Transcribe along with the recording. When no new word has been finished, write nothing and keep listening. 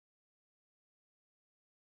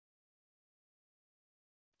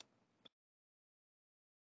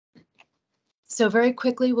So very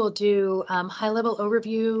quickly, we'll do high-level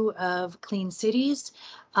overview of clean cities.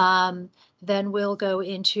 Then we'll go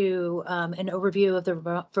into an overview of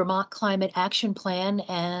the Vermont Climate Action Plan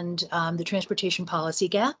and the transportation policy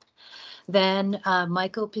gap. Then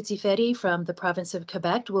Michael Pizzifetti from the Province of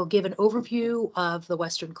Quebec will give an overview of the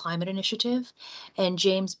Western Climate Initiative, and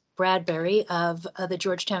James Bradbury of the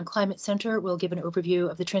Georgetown Climate Center will give an overview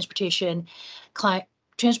of the Transportation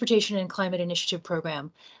and Climate Initiative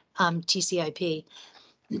Program, TCIP.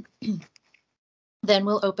 Then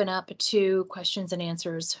we'll open up to questions and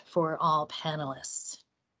answers for all panelists.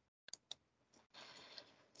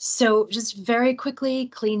 So just very quickly,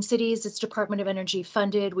 Clean Cities, it's Department of Energy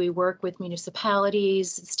funded. We work with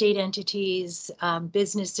municipalities, state entities,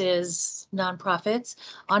 businesses, nonprofits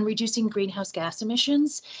on reducing greenhouse gas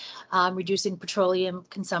emissions, reducing petroleum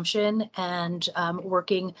consumption, and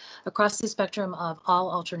working across the spectrum of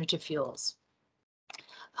all alternative fuels.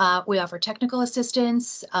 We offer technical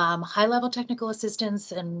assistance, high-level technical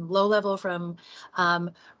assistance, and low-level from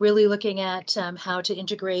really looking at how to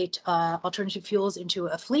integrate alternative fuels into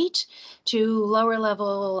a fleet to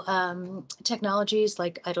lower-level technologies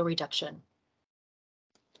like idle reduction.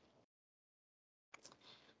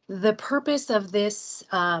 The purpose of this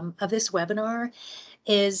webinar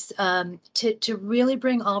is to really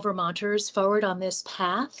bring all Vermonters forward on this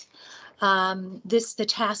path. The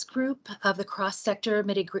task group of the cross-sector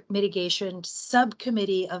mitigation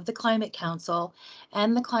subcommittee of the Climate Council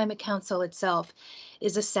and the Climate Council itself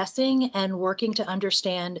is assessing and working to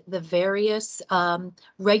understand the various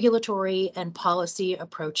regulatory and policy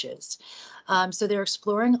approaches. So they're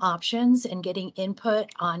exploring options and getting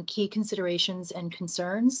input on key considerations and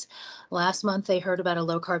concerns. Last month, they heard about a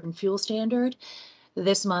low carbon fuel standard.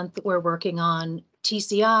 This month, we're working on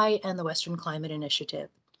TCI and the Western Climate Initiative.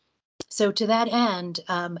 So to that end,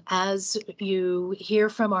 as you hear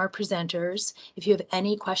from our presenters, if you have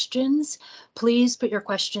any questions, please put your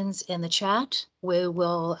questions in the chat. We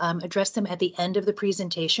will address them at the end of the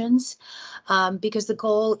presentations, because the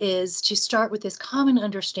goal is to start with this common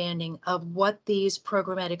understanding of what these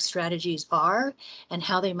programmatic strategies are and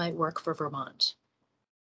how they might work for Vermont.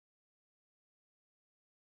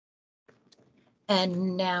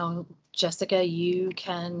 And now, Jessica, you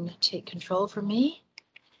can take control from me.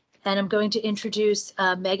 And I'm going to introduce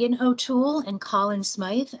Megan O'Toole and Colin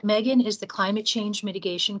Smythe. Megan is the Climate Change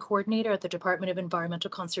Mitigation Coordinator at the Department of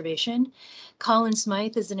Environmental Conservation. Colin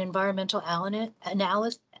Smythe is an environmental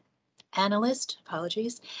analyst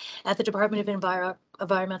at the Department of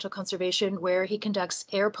Environmental Conservation, where he conducts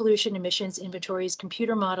air pollution emissions inventories,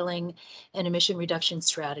 computer modeling, and emission reduction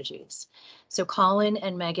strategies. So Colin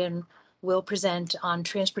and Megan will present on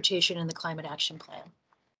transportation and the Climate Action Plan.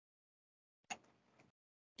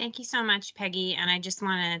 Thank you so much, Peggy. And I just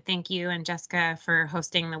want to thank you and Jessica for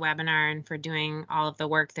hosting the webinar and for doing all of the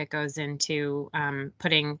work that goes into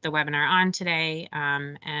putting the webinar on today,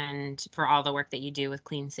 and for all the work that you do with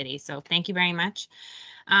Clean Cities. So thank you very much.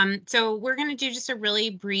 So we're going to do just a really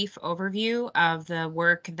brief overview of the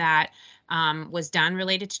work that was done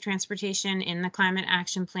related to transportation in the Climate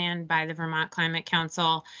Action Plan by the Vermont Climate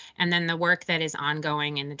Council, and then the work that is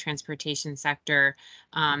ongoing in the transportation sector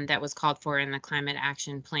that was called for in the Climate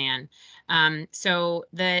Action Plan. So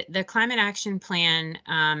the Climate Action Plan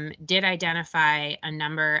did identify a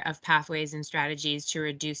number of pathways and strategies to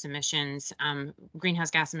reduce emissions,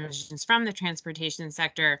 greenhouse gas emissions from the transportation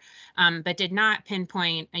sector, but did not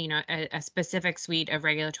pinpoint, a specific suite of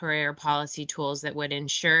regulatory or policy tools that would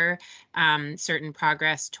ensure certain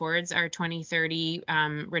progress towards our 2030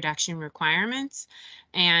 reduction requirements.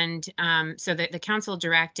 And so the council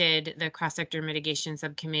directed the cross-sector mitigation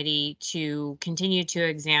subcommittee to continue to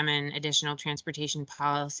examine additional transportation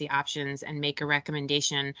policy options and make a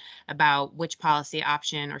recommendation about which policy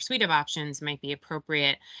option or suite of options might be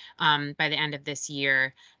appropriate by the end of this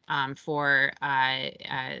year for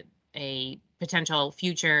a potential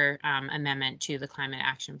future amendment to the Climate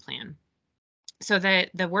Action Plan. So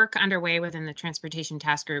the work underway within the Transportation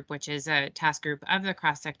Task Group, which is a task group of the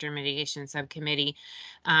Cross-Sector Mitigation Subcommittee,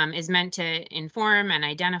 is meant to inform and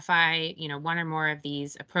identify, one or more of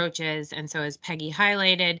these approaches. And so as Peggy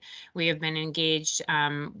highlighted, we have been engaged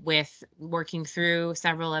with working through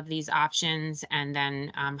several of these options and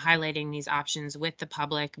then highlighting these options with the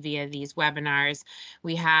public via these webinars.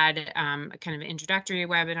 We had a kind of introductory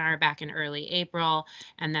webinar back in early April,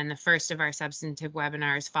 and then the first of our substantive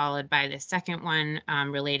webinars followed by the second one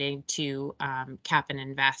relating to cap and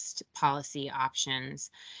invest policy options.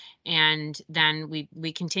 And then we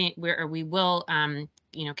will continue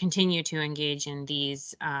to engage in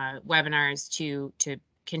these webinars to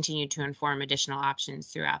continue to inform additional options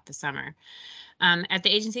throughout the summer. At the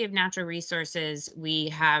Agency of Natural Resources, we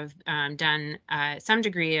have done some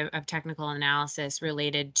degree of technical analysis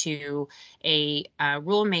related to a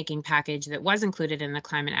rulemaking package that was included in the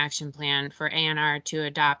Climate Action Plan for ANR to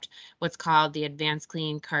adopt what's called the Advanced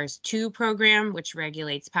Clean Cars 2 program, which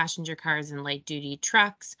regulates passenger cars and light-duty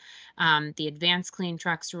trucks. The Advanced Clean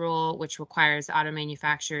Trucks rule, which requires auto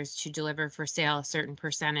manufacturers to deliver for sale a certain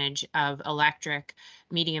percentage of electric,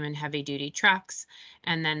 medium, and heavy-duty trucks.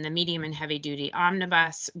 And then the medium and heavy duty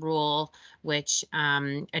omnibus rule, which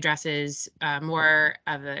addresses more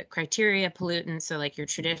of the criteria pollutants, so like your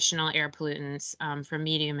traditional air pollutants for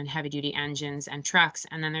medium and heavy duty engines and trucks.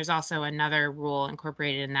 And then there's also another rule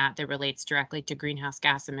incorporated in that relates directly to greenhouse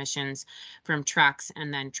gas emissions from trucks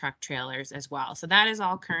and then truck trailers as well. So that is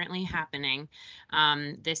all currently happening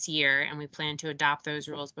this year, and we plan to adopt those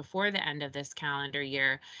rules before the end of this calendar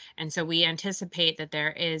year. And so we anticipate that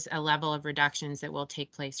there is a level of reductions that will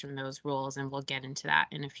take place from those rules, and we'll get into that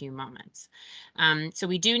in a few moments. So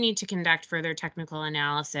we do need to conduct further technical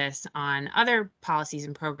analysis on other policies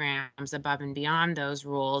and programs above and beyond those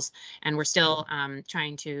rules, and we're still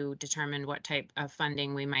trying to determine what type of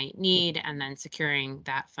funding we might need and then securing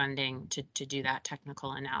that funding to do that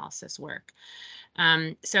technical analysis work.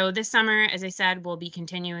 So this summer, as I said, we'll be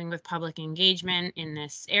continuing with public engagement in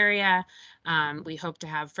this area. We hope to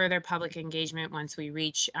have further public engagement once we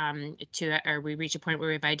reach a point where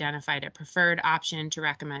we've identified a preferred option to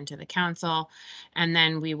recommend to the council. And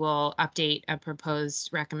then we will update a proposed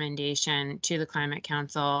recommendation to the Climate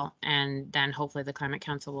Council, and then hopefully the Climate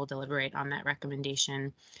Council will deliberate on that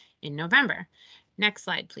recommendation in November. Next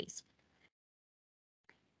slide, please.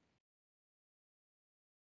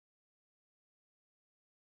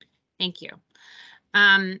 Thank you.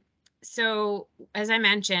 So as I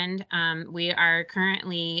mentioned, we are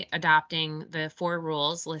currently adopting the 4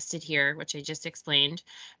 rules listed here, which I just explained.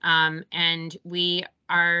 And we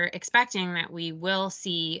are expecting that we will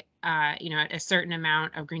see a certain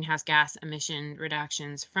amount of greenhouse gas emission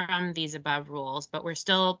reductions from these above rules, but we're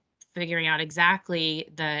still figuring out exactly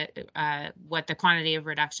what the quantity of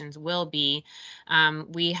reductions will be.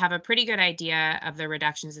 We have a pretty good idea of the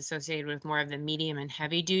reductions associated with more of the medium and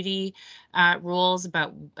heavy duty rules,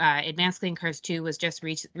 but Advanced Clean Cars 2 was just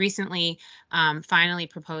recently finally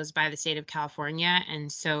proposed by the state of California. And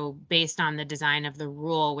so based on the design of the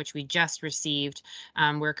rule, which we just received,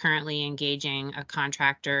 we're currently engaging a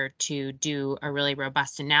contractor to do a really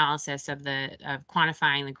robust analysis of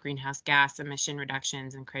quantifying the greenhouse gas emission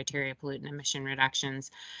reductions and criteria pollutant emission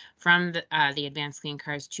reductions from the Advanced Clean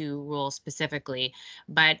Cars 2 rule specifically.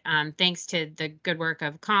 But thanks to the good work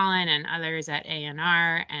of Colin and others at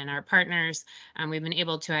ANR and our partners, we've been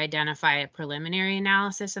able to identify a preliminary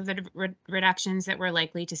analysis of the reductions that we're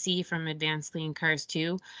likely to see from Advanced Clean Cars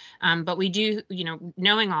 2. But we do,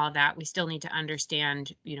 knowing all of that, we still need to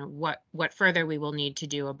understand, what further we will need to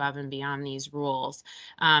do above and beyond these rules.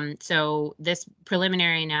 So this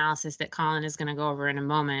preliminary analysis that Colin is going to go over in a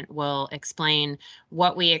moment will explain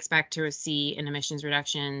what we expect to see in emissions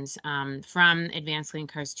reductions from Advanced Clean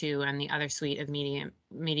Cars 2 and the other suite of medium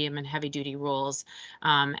and heavy duty rules,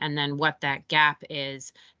 and then what that gap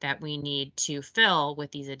is that we need to fill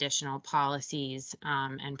with these additional policies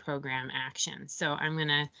and program actions. So I'm going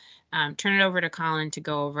to turn it over to Colin to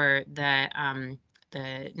go over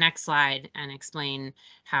the next slide and explain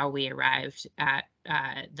how we arrived at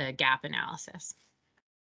the gap analysis.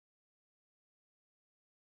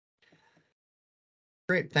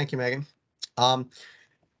 Great, thank you, Megan.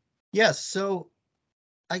 Yes, so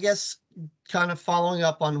I guess kind of following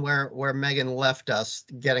up on where Megan left us,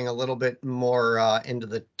 getting a little bit more into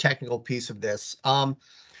the technical piece of this.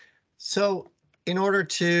 So in order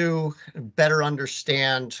to better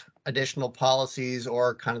understand additional policies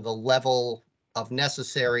or kind of the level of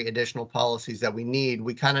necessary additional policies that we need,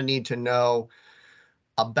 we kind of need to know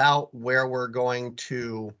about where we're going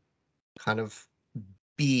to kind of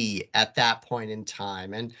be at that point in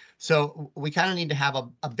time. And so we kind of need to have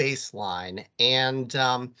a baseline. And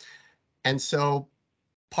so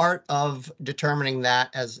part of determining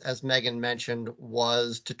that, as Megan mentioned,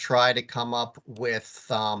 was to try to come up with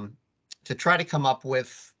an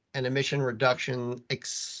emission reduction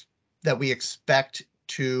that we expect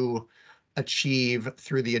to achieve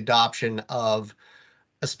through the adoption of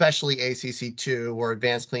especially ACC2 or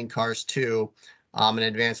Advanced Clean Cars 2, and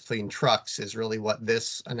Advanced Clean Trucks is really what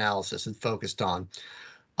this analysis is focused on.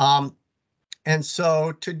 And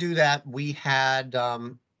so to do that, we had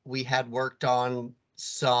worked on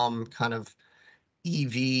some kind of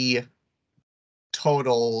EV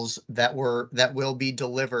totals that will be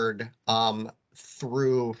delivered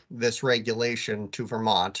through this regulation to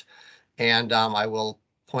Vermont. And I will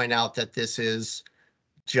point out that this is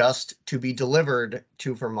just to be delivered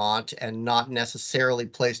to Vermont and not necessarily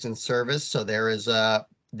placed in service. So there's a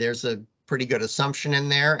pretty good assumption in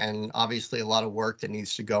there, and obviously a lot of work that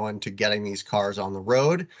needs to go into getting these cars on the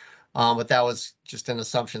road. But that was just an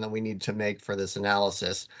assumption that we need to make for this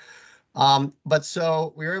analysis. But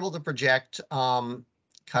so we were able to project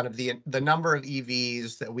kind of the number of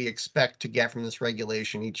EVs that we expect to get from this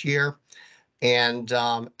regulation each year, and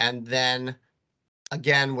then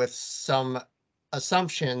again with some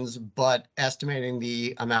assumptions, but estimating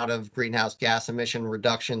the amount of greenhouse gas emission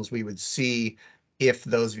reductions we would see if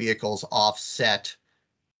those vehicles offset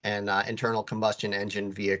an internal combustion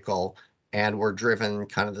engine vehicle and were driven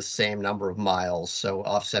kind of the same number of miles, so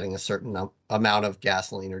offsetting a certain amount of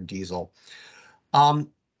gasoline or diesel.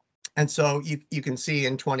 And so you can see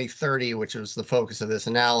in 2030, which was the focus of this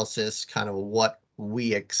analysis, kind of what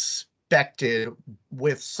we expected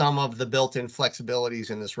with some of the built-in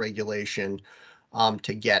flexibilities in this regulation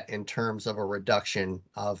to get in terms of a reduction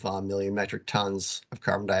of a million metric tons of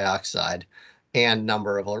carbon dioxide and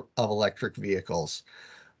number of electric vehicles.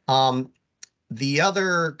 The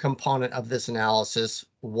other component of this analysis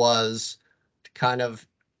was kind of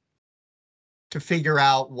to figure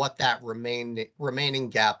out what that remaining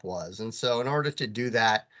gap was. And so in order to do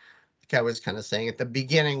that, like I was kind of saying at the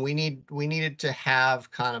beginning, we needed to have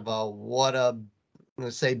kind of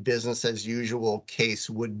let's say business as usual case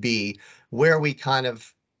would be, where we kind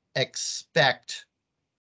of expect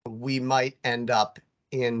we might end up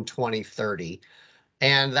in 2030.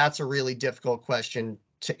 And that's a really difficult question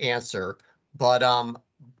to answer. But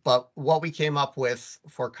what we came up with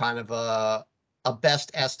for kind of a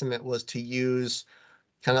best estimate was to use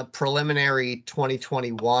kind of preliminary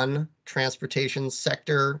 2021 transportation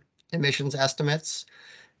sector emissions estimates,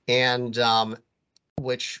 and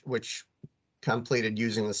which completed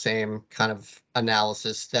using the same kind of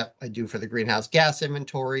analysis that I do for the greenhouse gas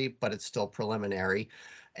inventory, but it's still preliminary,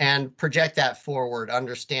 and project that forward,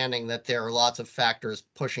 understanding that there are lots of factors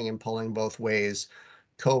pushing and pulling both ways.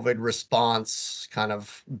 COVID response kind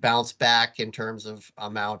of bounce back in terms of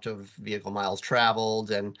amount of vehicle miles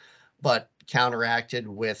traveled, but counteracted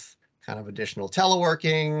with kind of additional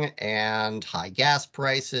teleworking and high gas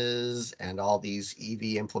prices and all these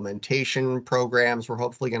EV implementation programs we're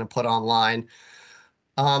hopefully going to put online.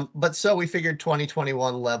 But so we figured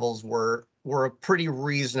 2021 levels were a pretty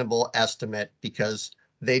reasonable estimate, because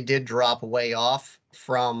they did drop way off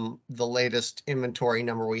from the latest inventory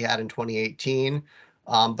number we had in 2018.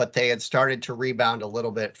 But they had started to rebound a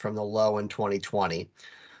little bit from the low in 2020.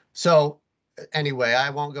 So anyway, I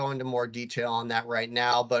won't go into more detail on that right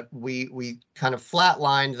now, but we kind of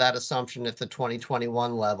flatlined that assumption at the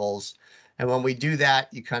 2021 levels. And when we do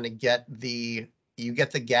that, you kind of get the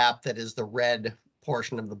gap that is the red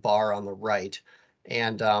portion of the bar on the right.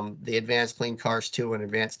 And the Advanced Clean Cars 2 and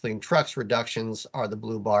Advanced Clean Trucks reductions are the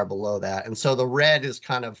blue bar below that. And so the red is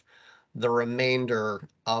kind of the remainder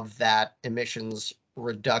of that emissions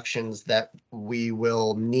reductions that we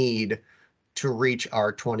will need to reach our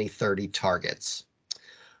 2030 targets.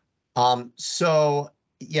 So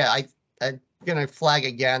yeah, I'm going to flag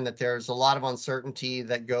again that there's a lot of uncertainty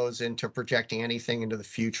that goes into projecting anything into the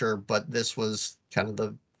future, but this was kind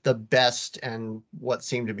of the best and what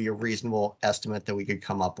seemed to be a reasonable estimate that we could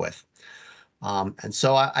come up with. And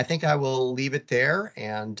so I think I will leave it there,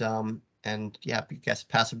 and yeah, I guess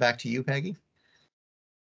pass it back to you, Peggy.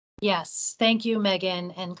 Yes, thank you,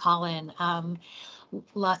 Megan and Colin.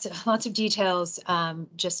 Lots of details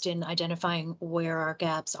just in identifying where our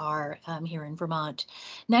gaps are here in Vermont.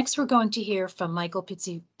 Next, we're going to hear from Michael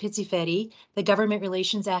Pizzifetti, the Government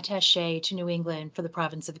Relations Attaché to New England for the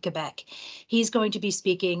Province of Quebec. He's going to be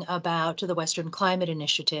speaking about the Western Climate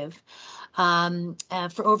Initiative.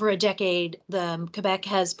 For over a decade, Quebec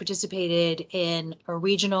has participated in a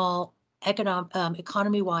regional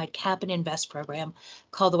economy-wide cap and invest program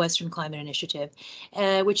called the Western Climate Initiative,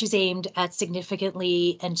 which is aimed at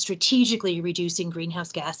significantly and strategically reducing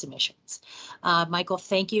greenhouse gas emissions. Michael,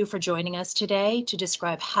 thank you for joining us today to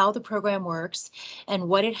describe how the program works and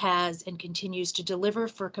what it has and continues to deliver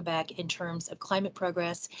for Quebec in terms of climate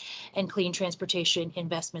progress and clean transportation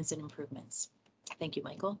investments and improvements. Thank you,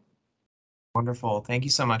 Michael. Wonderful. Thank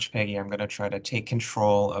you so much, Peggy. I'm going to try to take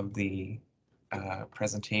control of the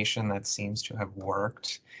presentation that seems to have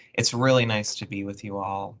worked. It's really nice to be with you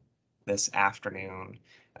all this afternoon.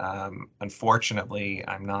 Unfortunately,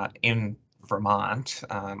 I'm not in Vermont.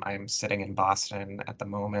 I'm sitting in Boston at the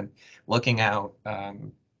moment, looking out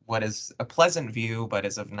what is a pleasant view, but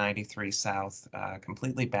is of 93 South,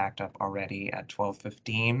 completely backed up already at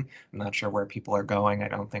 12:15. I'm not sure where people are going. I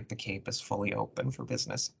don't think the Cape is fully open for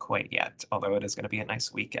business quite yet, although it is going to be a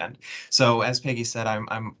nice weekend. So as Peggy said,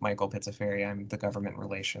 I'm Michael Pizzaferi. I'm the government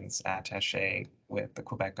relations attaché with the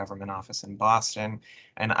Quebec Government Office in Boston,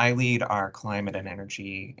 and I lead our climate and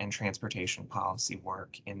energy and transportation policy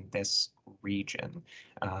work in this region.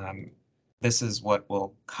 This is what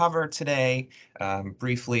we'll cover today,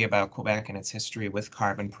 briefly about Quebec and its history with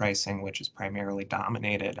carbon pricing, which is primarily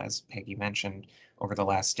dominated, as Peggy mentioned, over the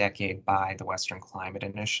last decade by the Western Climate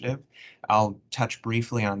Initiative. I'll touch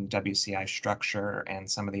briefly on WCI structure and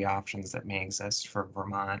some of the options that may exist for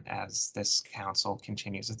Vermont as this council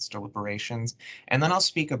continues its deliberations. And then I'll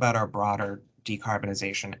speak about our broader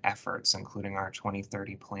decarbonization efforts, including our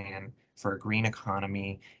 2030 plan for a green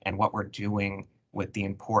economy and what we're doing with the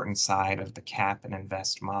important side of the cap and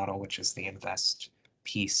invest model, which is the invest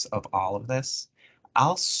piece of all of this.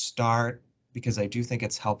 I'll start because I do think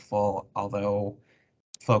it's helpful, although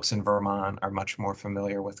folks in Vermont are much more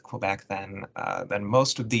familiar with Quebec than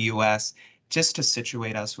most of the US, just to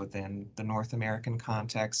situate us within the North American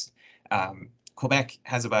context. Quebec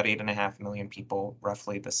has about 8.5 million people,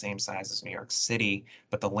 roughly the same size as New York City,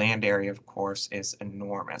 but the land area, of course, is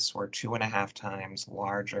enormous. We're 2.5 times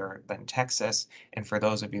larger than Texas. And for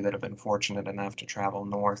those of you that have been fortunate enough to travel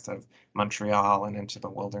north of Montreal and into the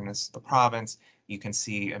wilderness of the province, you can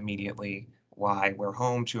see immediately why we're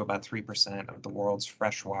home to about 3% of the world's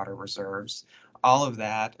freshwater reserves. All of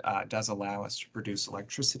that does allow us to produce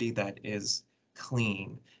electricity that is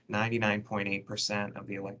clean. 99.8% of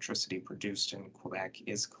the electricity produced in Quebec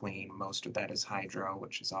is clean. Most of that is hydro,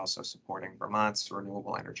 which is also supporting Vermont's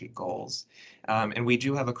renewable energy goals. And we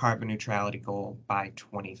do have a carbon neutrality goal by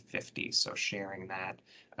 2050, so sharing that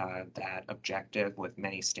objective with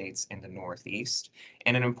many states in the Northeast.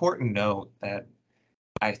 And an important note that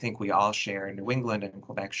I think we all share, and New England and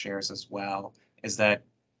Quebec shares as well, is that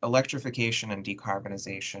electrification and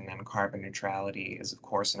decarbonization and carbon neutrality is, of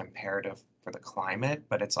course, an imperative for the climate,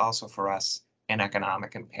 but it's also for us an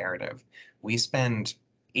economic imperative. We spend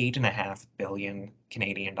 8.5 billion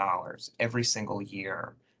Canadian dollars every single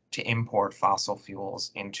year to import fossil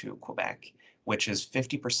fuels into Quebec, which is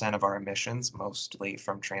 50% of our emissions, mostly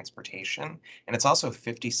from transportation. And it's also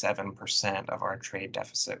 57% of our trade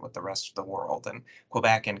deficit with the rest of the world. And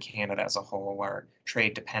Quebec and Canada as a whole are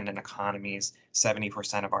trade-dependent economies.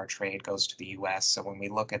 70% of our trade goes to the US. So when we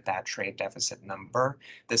look at that trade deficit number,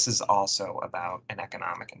 this is also about an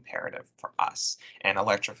economic imperative for us. And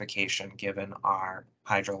electrification, given our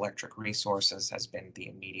hydroelectric resources, has been the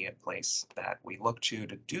immediate place that we look to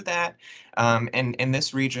do that. And in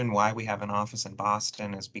this region, why we have an office in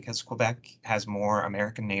Boston is because Quebec has more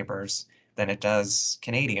American neighbors than it does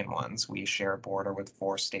Canadian ones. We share a border with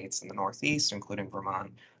 4 states in the Northeast, including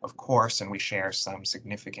Vermont, of course, and we share some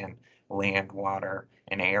significant land, water,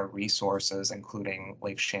 and air resources, including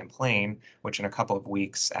Lake Champlain, which in a couple of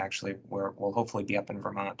weeks, actually, we'll hopefully be up in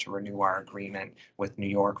Vermont to renew our agreement with New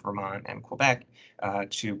York, Vermont, and Quebec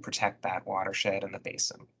to protect that watershed and the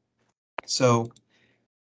basin. So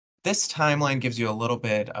this timeline gives you a little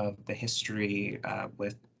bit of the history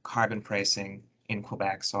with carbon pricing in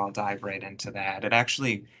Quebec, so I'll dive right into that. It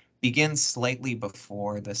actually begins slightly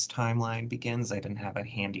before this timeline begins. I didn't have a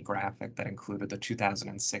handy graphic that included the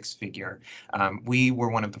 2006 figure. We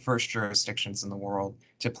were one of the first jurisdictions in the world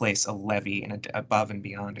to place a levy above and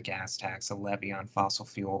beyond a gas tax, a levy on fossil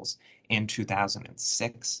fuels in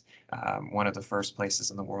 2006. One of the first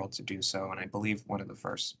places in the world to do so, and I believe one of the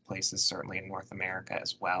first places certainly in North America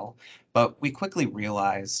as well. But we quickly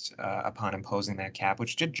realized upon imposing that cap,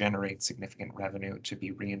 which did generate significant revenue to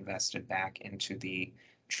be reinvested back into the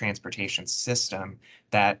transportation system,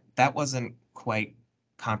 that wasn't quite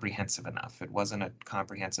comprehensive enough. It wasn't a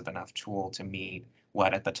comprehensive enough tool to meet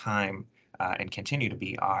what at the time and continue to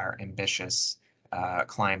be our ambitious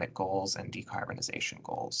climate goals and decarbonization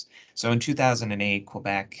goals. So in 2008,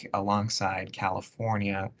 Quebec, alongside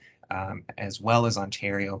California, as well as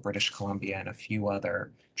Ontario, British Columbia, and a few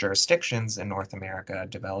other jurisdictions in North America,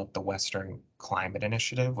 developed the Western Climate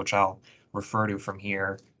Initiative, which I'll refer to from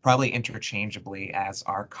here probably interchangeably as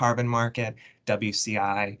our carbon market,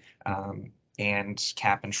 WCI, and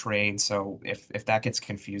cap and trade. So if that gets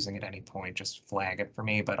confusing at any point, just flag it for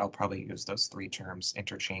me, but I'll probably use those 3 terms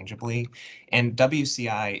interchangeably. And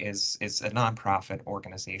WCI is a nonprofit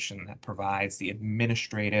organization that provides the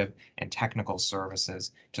administrative and technical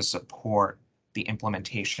services to support the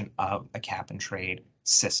implementation of a cap and trade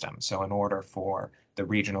system. So in order for the the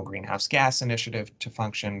Regional Greenhouse Gas Initiative to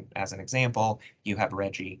function as an example. You have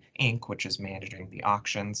RGGI Inc., which is managing the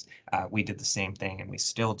auctions. We did the same thing, and we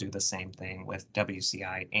still do the same thing with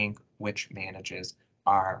WCI Inc., which manages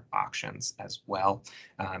our auctions as well,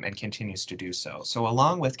 and continues to do so. So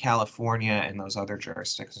along with California and those other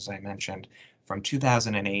jurisdictions I mentioned, from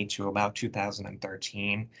 2008 to about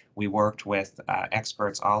 2013, we worked with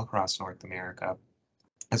experts all across North America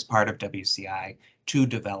as part of WCI to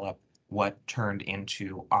develop what turned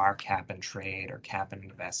into our cap and trade or cap and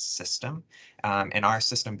invest system. And our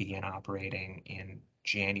system began operating in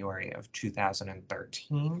January of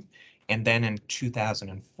 2013. And then in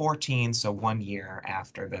 2014, so 1 year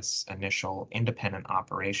after this initial independent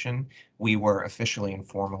operation, we were officially and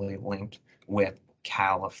formally linked with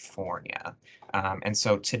California. And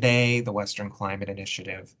so today, the Western Climate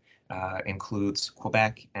Initiative includes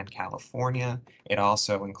Quebec and California. It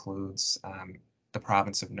also includes the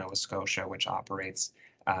province of Nova Scotia, which operates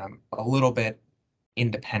a little bit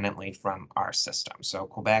independently from our system. So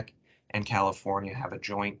Quebec and California have a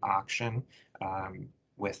joint auction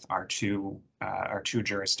with our two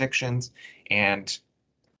jurisdictions, and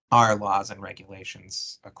our laws and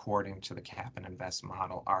regulations, according to the cap and invest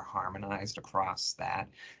model, are harmonized across that.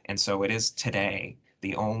 And so it is today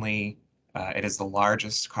the only it is the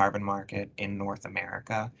largest carbon market in North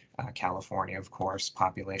America. California, of course,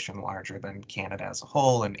 population larger than Canada as a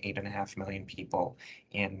whole, and 8.5 million people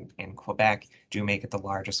in Quebec do make it the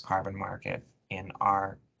largest carbon market in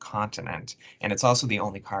our continent. And it's also the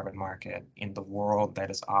only carbon market in the world that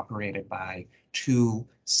is operated by two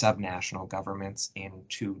subnational governments in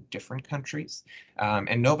two different countries.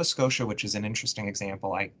 And Nova Scotia, which is an interesting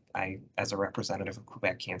example, I as a representative of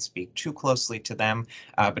Quebec, can't speak too closely to them,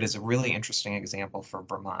 but is a really interesting example for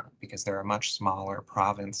Vermont because they're a much smaller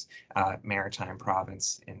province, maritime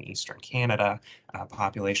province in eastern Canada,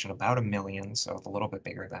 population about 1 million, so a little bit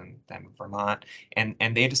bigger than Vermont.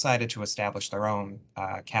 And they decided to establish their own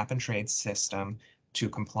cap and trade system to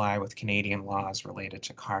comply with Canadian laws related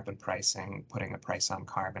to carbon pricing, putting a price on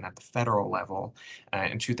carbon at the federal level.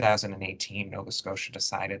 In 2018, Nova Scotia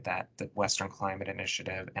decided that the Western Climate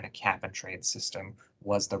Initiative and a cap and trade system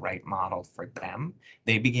was the right model for them.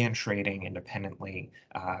 They began trading independently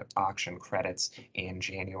auction credits in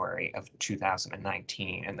January of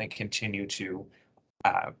 2019, and they continue to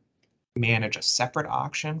manage a separate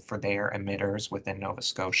auction for their emitters within Nova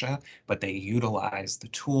Scotia, but they utilize the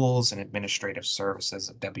tools and administrative services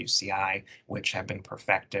of WCI, which have been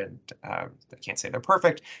perfected. I can't say they're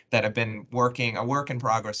perfect, that have been a work in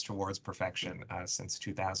progress towards perfection since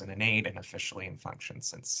 2008 and officially in function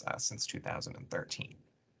since 2013.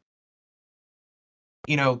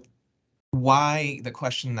 You know, why the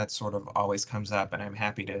question that sort of always comes up, and I'm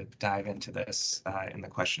happy to dive into this in the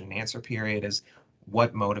question and answer period, is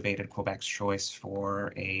what motivated Quebec's choice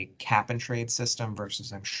for a cap and trade system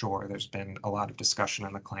versus, I'm sure there's been a lot of discussion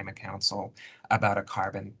on the Climate Council about a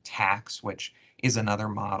carbon tax, which is another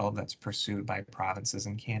model that's pursued by provinces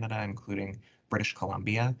in Canada, including British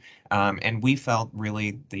Columbia. And we felt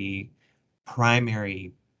really the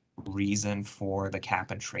primary reason for the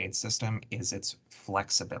cap and trade system is its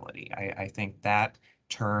flexibility. I think that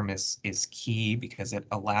term is key because it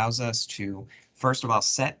allows us to, first of all,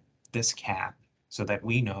 set this cap so that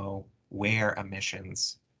we know where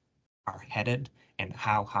emissions are headed and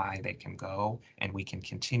how high they can go, and we can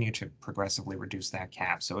continue to progressively reduce that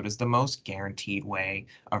cap. So it is the most guaranteed way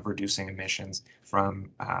of reducing emissions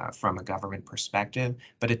from a government perspective,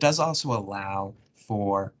 but it does also allow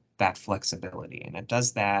for that flexibility. And it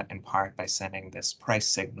does that in part by sending this price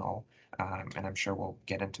signal, and I'm sure we'll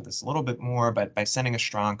get into this a little bit more, but by sending a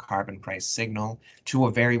strong carbon price signal to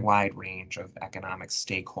a very wide range of economic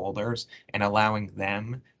stakeholders and allowing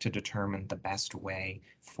them to determine the best way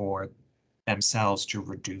for themselves to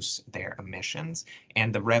reduce their emissions.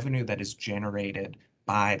 And the revenue that is generated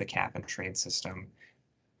by the cap and trade system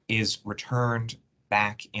is returned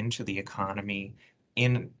back into the economy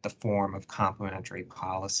in the form of complementary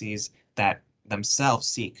policies that themselves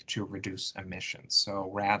seek to reduce emissions.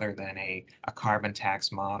 So rather than a carbon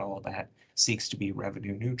tax model that seeks to be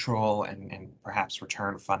revenue neutral and perhaps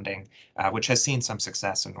return funding, which has seen some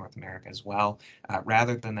success in North America as well,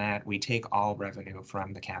 rather than that, we take all revenue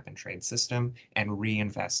from the cap and trade system and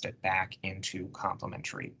reinvest it back into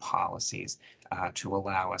complementary policies to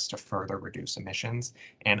allow us to further reduce emissions.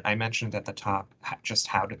 And I mentioned at the top just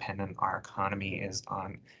how dependent our economy is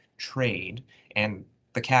on trade, and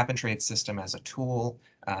the cap and trade system as a tool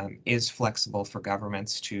is flexible for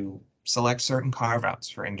governments to select certain carve-outs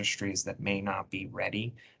for industries that may not be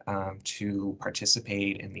ready to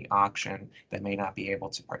participate in the auction, that may not be able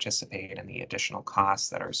to participate in the additional costs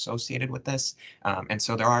that are associated with this. And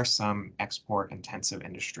so there are some export-intensive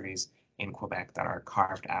industries in Quebec that are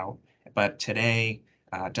carved out. But today,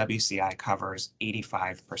 WCI covers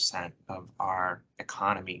 85% of our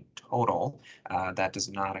economy total. That does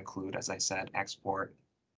not include, as I said, export,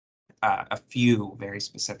 a few very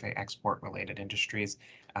specific export-related industries,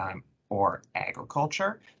 or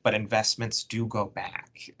agriculture, but investments do go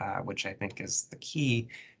back, which I think is the key.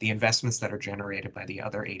 The investments that are generated by the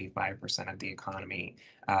other 85% of the economy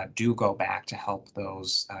do go back to help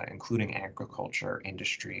those, including agriculture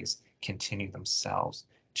industries, continue themselves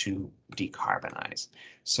to decarbonize.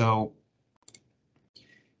 So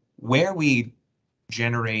where we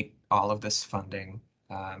generate all of this funding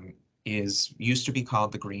used to be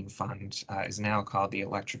called the Green Fund, is now called the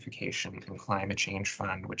Electrification and Climate Change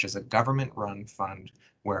Fund, which is a government-run fund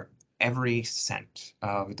where every cent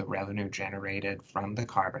of the revenue generated from the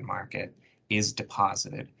carbon market is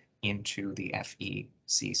deposited into the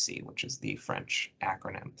FECC, which is the French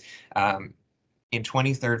acronym. From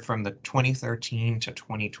the 2013 to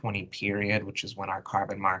 2020 period, which is when our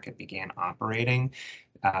carbon market began operating,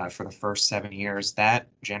 for the first 7 years, that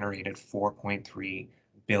generated 4.3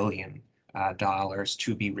 billion dollars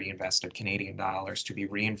to be reinvested, Canadian dollars, to be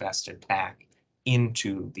reinvested back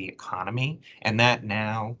into the economy. And that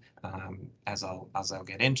now, as I'll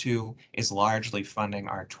get into, is largely funding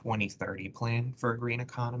our 2030 plan for a green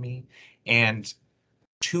economy. And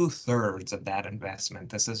 2/3 of that investment,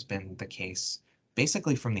 this has been the case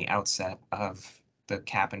basically from the outset of the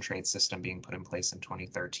cap and trade system being put in place in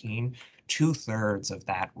 2013, 2/3 of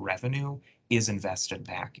that revenue is invested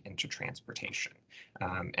back into transportation.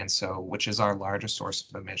 And so, which is our largest source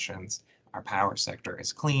of emissions. Our power sector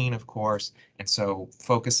is clean, of course. And so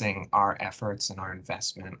focusing our efforts and our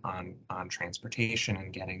investment on transportation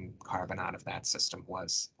and getting carbon out of that system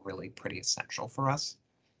was really pretty essential for us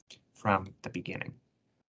from the beginning.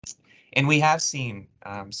 And we have seen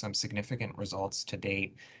some significant results to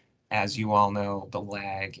date. As you all know, the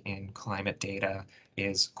lag in climate data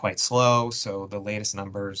is quite slow. So the latest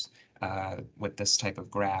numbers with this type of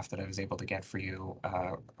graph that I was able to get for you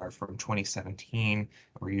are from 2017.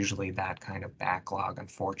 We're usually that kind of backlog,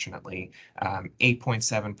 unfortunately.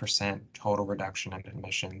 8.7% total reduction in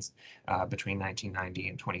emissions between 1990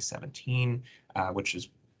 and 2017, which is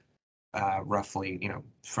roughly,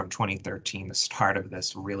 from 2013, the start of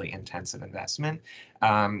this really intensive investment.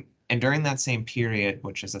 And during that same period,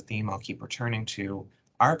 which is a theme I'll keep returning to,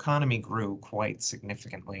 our economy grew quite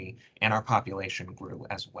significantly and our population grew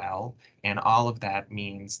as well. And all of that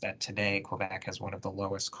means that today Quebec has one of the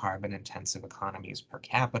lowest carbon intensive economies per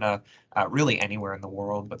capita, really anywhere in the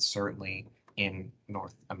world, but certainly in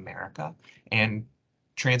North America. And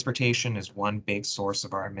transportation is one big source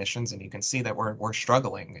of our emissions, and you can see that we're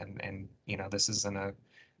struggling. And this isn't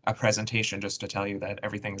a presentation just to tell you that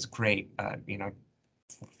everything is great.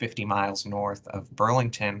 50 miles north of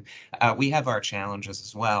Burlington, we have our challenges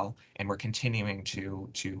as well, and we're continuing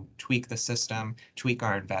to tweak the system, tweak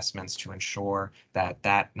our investments to ensure that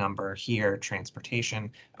that number here,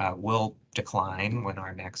 transportation, will decline when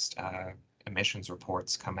our next emissions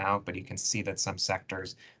reports come out. But you can see that some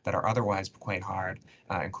sectors that are otherwise quite hard,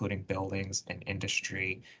 including buildings and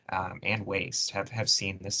industry and waste, have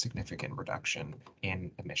seen this significant reduction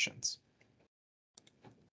in emissions.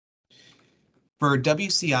 For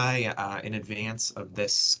WCI, in advance of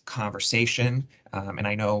this conversation, and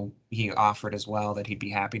I know he offered as well that he'd be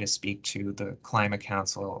happy to speak to the Climate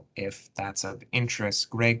Council if that's of interest,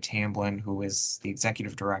 Greg Tamblin, who is the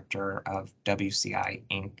executive director of WCI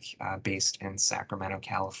Inc., based in Sacramento,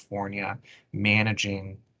 California,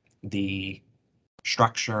 managing the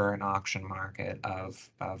structure and auction market of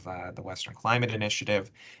the Western Climate Initiative,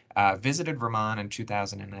 visited Vermont in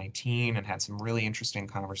 2019 and had some really interesting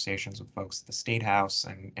conversations with folks at the State House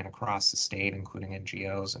and across the state, including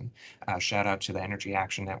NGOs. And shout out to the Energy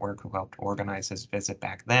Action Network, who helped organize his visit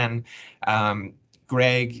back then.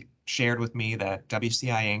 Greg shared with me that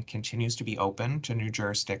WCI Inc. continues to be open to new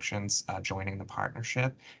jurisdictions joining the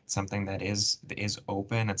partnership. It's something that is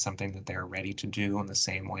open and something that they're ready to do in the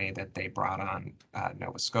same way that they brought on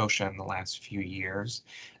Nova Scotia in the last few years.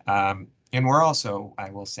 And we're also, I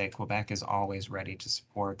will say, Quebec is always ready to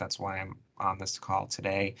support. That's why I'm on this call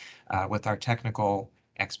today with our technical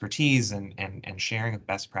expertise and sharing of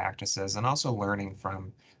best practices, and also learning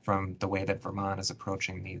from the way that Vermont is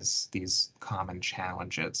approaching these common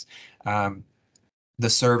challenges. The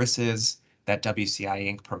services that WCI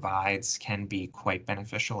Inc. provides can be quite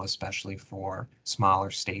beneficial, especially for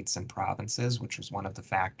smaller states and provinces, which was one of the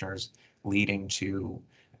factors leading to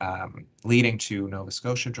Nova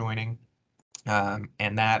Scotia joining.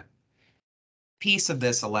 And that piece of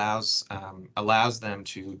this allows them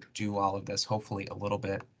to do all of this, hopefully a little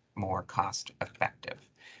bit more cost effective.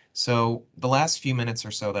 So the last few minutes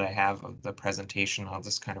or so that I have of the presentation, I'll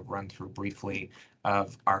just kind of run through briefly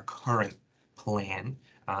of our current plan,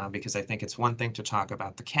 because I think it's one thing to talk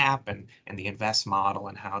about the cap and the invest model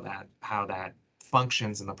and how that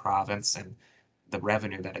functions in the province and the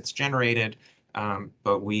revenue that it's generated.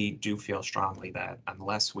 But we do feel strongly that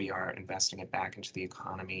unless we are investing it back into the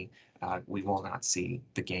economy, we will not see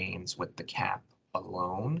the gains with the cap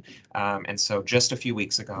alone. And so just a few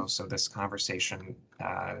weeks ago, so this conversation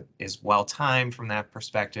is well timed from that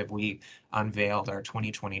perspective, we unveiled our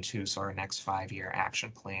 2022, so our next 5-year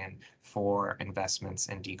action plan for investments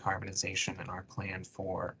in decarbonization and our plan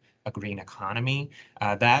for a green economy.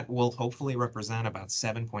 That will hopefully represent about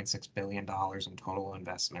 $7.6 billion in total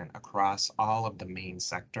investment across all of the main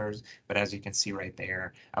sectors. But as you can see right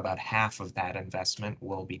there, about half of that investment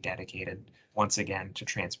will be dedicated once again to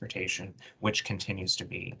transportation, which continues to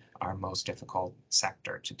be our most difficult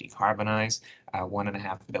sector to decarbonize.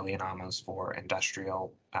 $1.5 billion almost for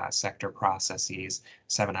industrial sector processes,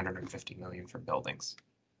 $750 million for buildings.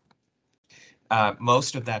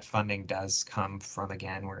 Most of that funding does come from,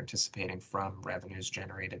 again, we're anticipating from revenues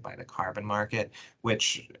generated by the carbon market,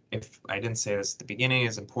 which, if I didn't say this at the beginning,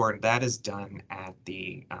 is important. That is done at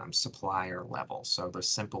the supplier level. So the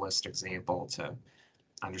simplest example to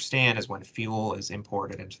understand is when fuel is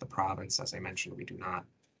imported into the province. As I mentioned, we do not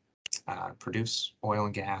produce oil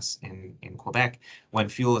and gas in Quebec. When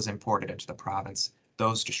fuel is imported into the province,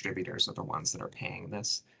 those distributors are the ones that are paying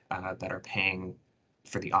this, that are paying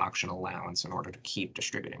for the auction allowance in order to keep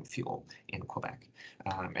distributing fuel in Quebec.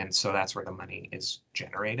 And so that's where the money is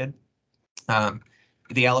generated.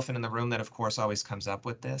 The elephant in the room that, of course, always comes up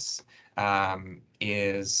with this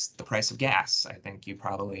is the price of gas. I think you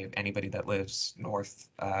probably, anybody that lives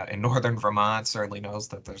in northern Vermont certainly knows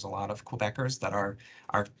that there's a lot of Quebecers that are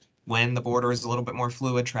when the border is a little bit more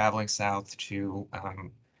fluid, traveling south to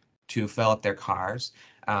fill up their cars.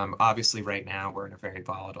 Obviously, right now, we're in a very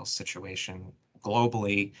volatile situation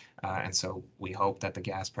globally, and so we hope that the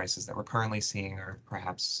gas prices that we're currently seeing are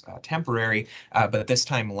perhaps temporary. But this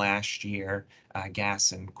time last year,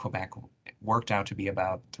 gas in Quebec worked out to be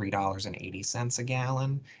about $3.80 a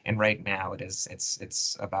gallon, and right now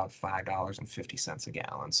it's about $5.50 a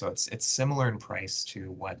gallon. So it's similar in price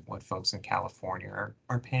to what folks in California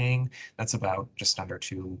are paying. That's about just under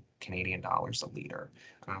 $2 Canadian a liter.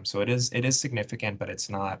 So it is significant, but it's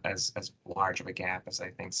not as large of a gap as I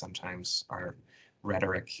think sometimes our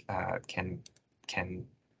rhetoric can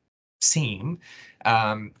seem.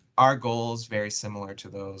 Our goals very similar to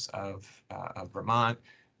those of Vermont.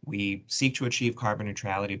 We seek to achieve carbon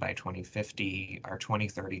neutrality by 2050. Our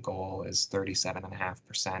 2030 goal is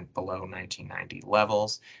 37.5% below 1990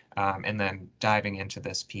 levels. And then diving into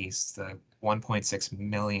this piece, the 1.6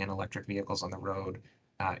 million electric vehicles on the road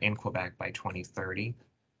in Quebec by 2030,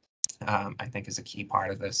 I think is a key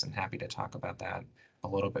part of this, and happy to talk about that a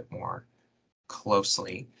little bit more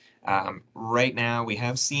closely. Right now, we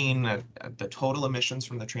have seen the total emissions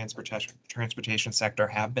from the transportation sector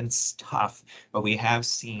have been tough, but we have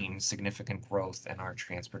seen significant growth in our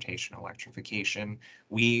transportation electrification.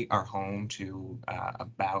 We are home to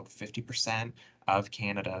about 50% of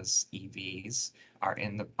Canada's EVs are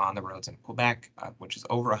on the roads in Quebec, which is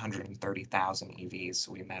over 130,000 EVs.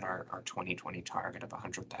 So we met our 2020 target of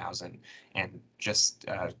 100,000, and just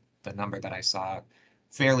the number that I saw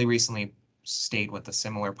fairly recently stayed with a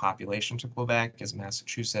similar population to Quebec is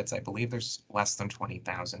Massachusetts. I believe there's less than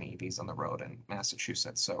 20,000 EVs on the road in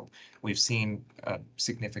Massachusetts. So we've seen a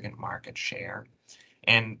significant market share.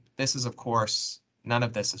 And this is, of course, none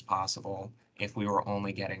of this is possible if we were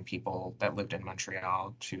only getting people that lived in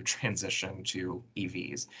Montreal to transition to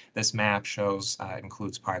EVs. This map shows,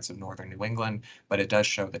 includes parts of northern New England, but it does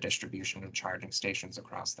show the distribution of charging stations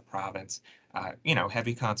across the province.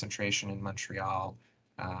 Heavy concentration in Montreal,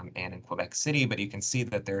 and in Quebec City, but you can see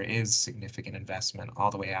that there is significant investment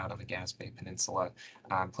all the way out on the Gaspé Peninsula,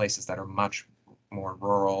 places that are much more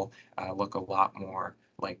rural, look a lot more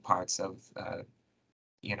like parts of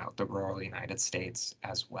the rural United States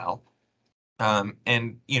as well.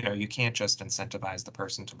 And you can't just incentivize the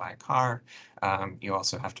person to buy a car. You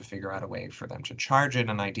also have to figure out a way for them to charge it,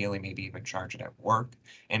 and ideally maybe even charge it at work.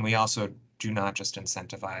 And we also do not just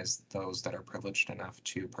incentivize those that are privileged enough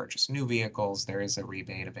to purchase new vehicles. There is a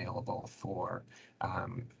rebate available for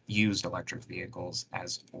used electric vehicles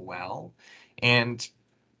as well. And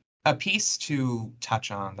a piece to touch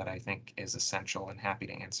on that I think is essential, and happy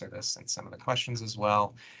to answer this and some of the questions as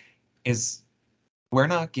well, is we're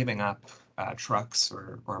not giving up trucks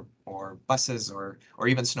or buses or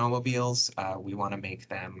even snowmobiles. We want to make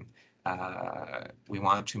them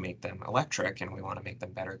electric, and we want to make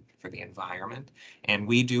them better for the environment. And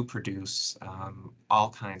we do produce all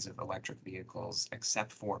kinds of electric vehicles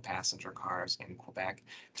except for passenger cars in Quebec.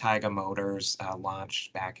 Taiga Motors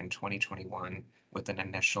launched back in 2021 with an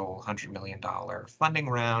initial $100 million funding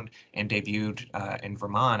round and debuted in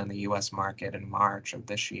Vermont in the US market in March of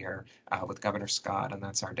this year with Governor Scott, and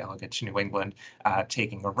that's our delegate to New England,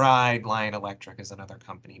 taking a ride. Lion Electric is another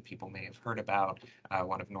company people may have heard about,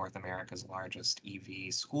 one of North America's largest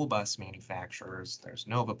EV school bus manufacturers. There's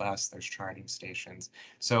Nova Bus, there's charging stations.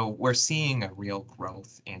 So we're seeing a real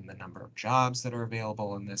growth in the number of jobs that are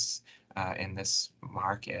available in this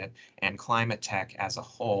market, and climate tech as a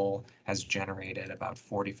whole has generated about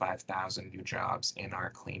 45,000 new jobs in our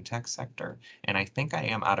clean tech sector. And I think I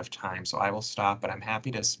am out of time, so I will stop, but I'm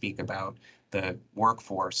happy to speak about the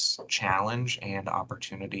workforce challenge and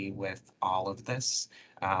opportunity with all of this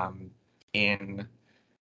in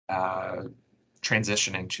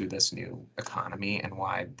transitioning to this new economy and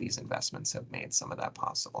why these investments have made some of that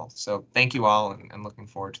possible. So thank you all, and looking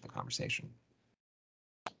forward to the conversation.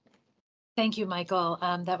 Thank you, Michael.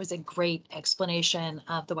 That was a great explanation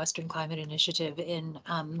of the Western Climate Initiative in,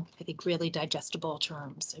 I think, really digestible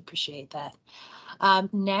terms. I appreciate that.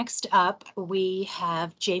 Next up, we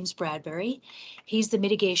have James Bradbury. He's the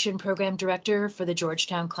Mitigation Program Director for the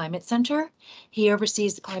Georgetown Climate Center. He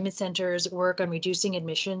oversees the Climate Center's work on reducing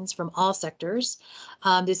emissions from all sectors.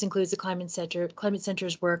 This includes the Climate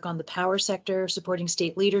Center's work on the power sector, supporting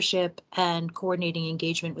state leadership, and coordinating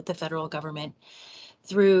engagement with the federal government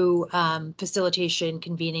through facilitation,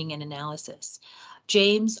 convening, and analysis.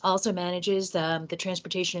 James also manages the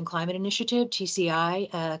Transportation and Climate Initiative,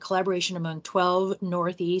 TCI, a collaboration among 12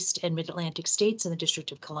 Northeast and Mid-Atlantic states in the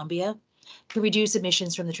District of Columbia to reduce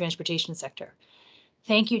emissions from the transportation sector.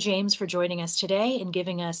 Thank you, James, for joining us today and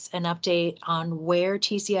giving us an update on where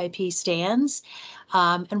TCIP stands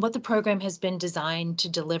and what the program has been designed to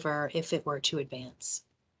deliver if it were to advance.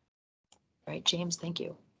 All right, James, thank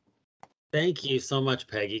you. Thank you so much,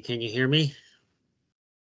 Peggy. Can you hear me?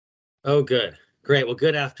 Oh, good. Great. Well,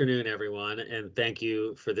 good afternoon, everyone, and thank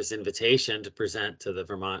you for this invitation to present to the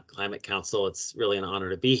Vermont Climate Council. It's really an honor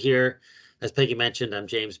to be here. As Peggy mentioned, I'm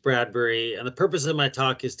James Bradbury, and the purpose of my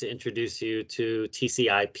talk is to introduce you to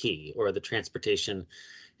TCIP, or the Transportation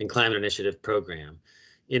and Climate Initiative Program.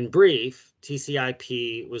 In brief,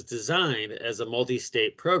 TCIP was designed as a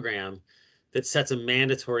multi-state program that sets a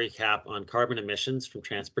mandatory cap on carbon emissions from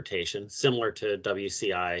transportation, similar to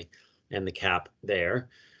WCI and the cap there.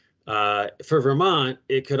 For Vermont,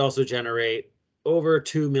 it could also generate over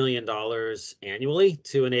 $2 million annually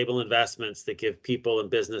to enable investments that give people and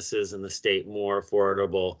businesses in the state more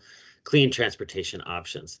affordable, clean transportation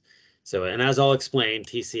options. So, and as I'll explain,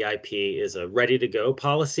 TCIP is a ready-to-go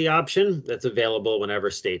policy option that's available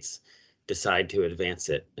whenever states decide to advance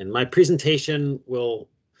it. And my presentation will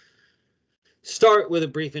start with a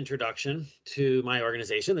brief introduction to my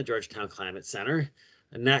organization, the Georgetown Climate Center.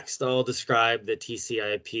 And next, I'll describe the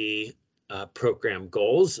TCIP program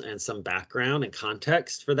goals and some background and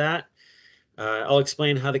context for that. I'll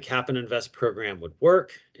explain how the Cap and Invest program would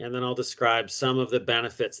work, and then I'll describe some of the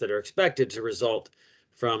benefits that are expected to result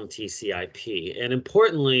from TCIP, and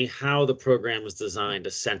importantly, how the program was designed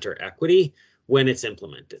to center equity when it's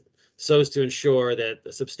implemented, so as to ensure that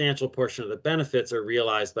a substantial portion of the benefits are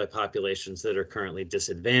realized by populations that are currently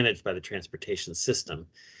disadvantaged by the transportation system.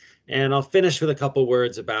 And I'll finish with a couple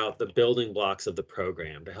words about the building blocks of the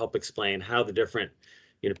program to help explain how the different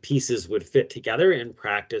pieces would fit together in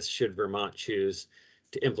practice should Vermont choose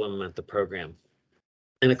to implement the program.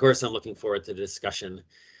 And of course, I'm looking forward to the discussion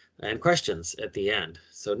and questions at the end.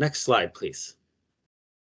 So next slide, please.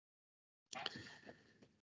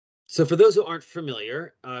 So for those who aren't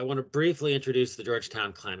familiar, I want to briefly introduce the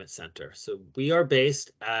Georgetown Climate Center. So we are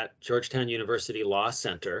based at Georgetown University Law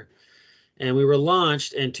Center, and we were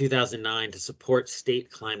launched in 2009 to support state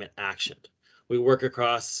climate action. We work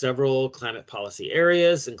across several climate policy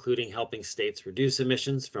areas, including helping states reduce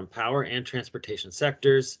emissions from power and transportation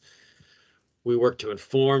sectors. We work to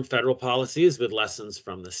inform federal policies with lessons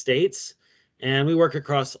from the states, and we work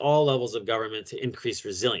across all levels of government to increase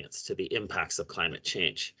resilience to the impacts of climate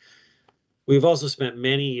change. We've also spent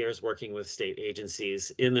many years working with state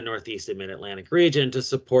agencies in the Northeast and Mid-Atlantic region to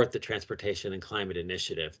support the Transportation and Climate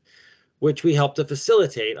Initiative, which we help to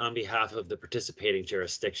facilitate on behalf of the participating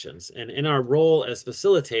jurisdictions. And in our role as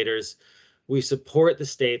facilitators, we support the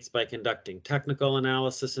states by conducting technical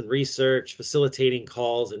analysis and research, facilitating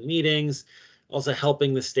calls and meetings, also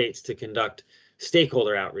helping the states to conduct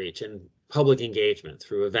stakeholder outreach and public engagement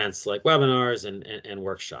through events like webinars and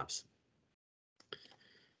workshops.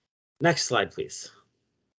 Next slide, please.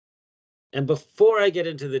 And before I get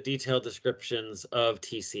into the detailed descriptions of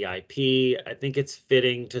TCIP, I think it's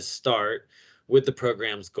fitting to start with the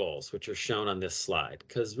program's goals, which are shown on this slide,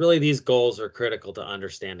 because really these goals are critical to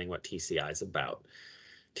understanding what TCIP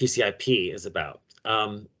is about.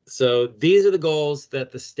 So these are the goals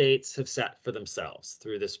that the states have set for themselves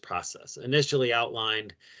through this process, initially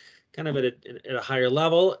outlined kind of at a higher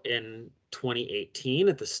level in 2018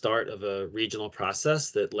 at the start of a regional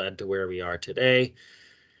process that led to where we are today.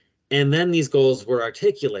 And then these goals were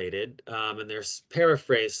articulated, and they're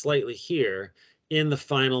paraphrased slightly here in the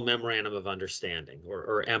final Memorandum of Understanding,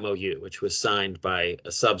 or MOU, which was signed by a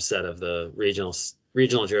subset of the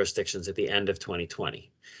regional jurisdictions at the end of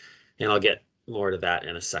 2020. And I'll get more to that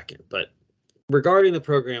in a second. But regarding the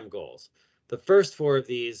program goals, the first four of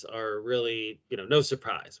these are really, no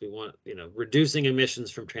surprise. We want, reducing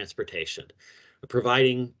emissions from transportation,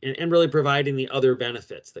 providing the other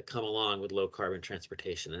benefits that come along with low carbon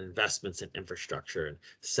transportation and investments in infrastructure and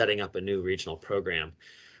setting up a new regional program.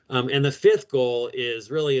 And the fifth goal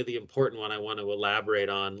is really the important one I want to elaborate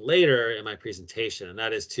on later in my presentation, and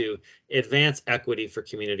that is to advance equity for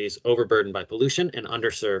communities overburdened by pollution and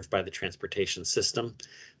underserved by the transportation system.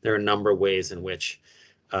 There are a number of ways in which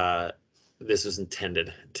this was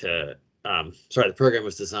intended to, the program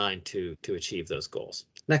was designed to achieve those goals.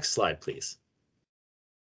 Next slide, please.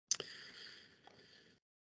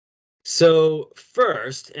 So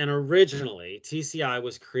first and originally, TCI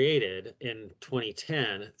was created in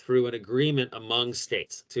 2010 through an agreement among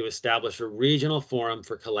states to establish a regional forum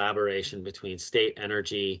for collaboration between state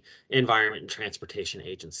energy, environment, and transportation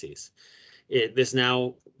agencies. This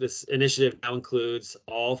initiative now includes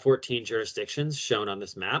all 14 jurisdictions shown on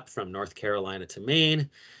this map from North Carolina to Maine,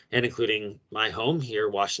 and including my home here,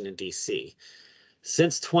 Washington, D.C.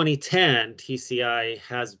 Since 2010, TCI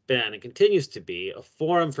has been and continues to be a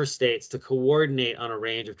forum for states to coordinate on a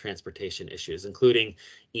range of transportation issues, including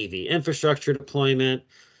EV infrastructure deployment.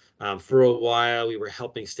 For a while, we were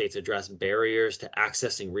helping states address barriers to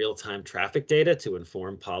accessing real-time traffic data to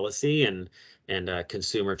inform policy and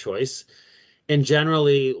consumer choice, and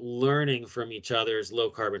generally learning from each other's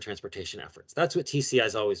low-carbon transportation efforts. That's what TCI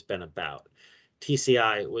has always been about.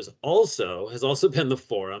 TCI has also been the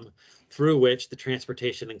forum through which the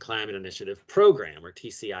Transportation and Climate Initiative Program, or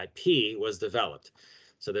TCIP, was developed.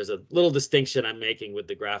 So there's a little distinction I'm making with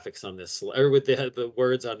the graphics on this, or with the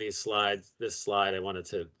words on these slides. This slide, I wanted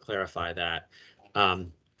to clarify that.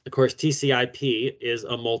 Of course, TCIP is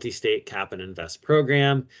a multi-state cap and invest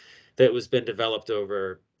program that has been developed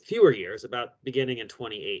over fewer years, about beginning in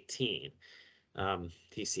 2018.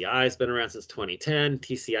 TCI has been around since 2010.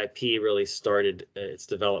 TCIP really started its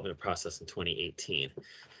development process in 2018.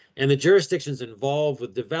 And the jurisdictions involved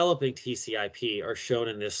with developing TCIP are shown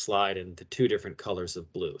in this slide in the two different colors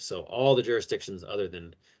of blue. So all the jurisdictions other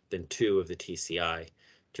than two of the TCI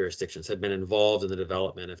jurisdictions have been involved in the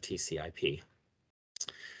development of TCIP.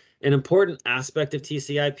 An important aspect of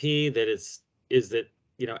TCIP is that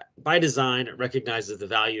by design, it recognizes the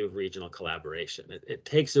value of regional collaboration. It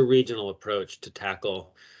takes a regional approach to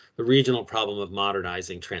tackle the regional problem of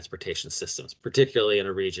modernizing transportation systems, particularly in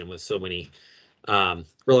a region with so many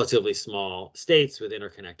relatively small states with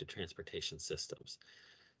interconnected transportation systems.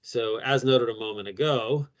 So as noted a moment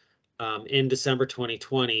ago, in December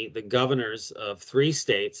 2020, the governors of 3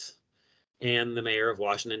 states and the mayor of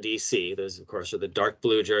Washington, D.C., those, of course, are the dark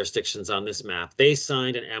blue jurisdictions on this map, they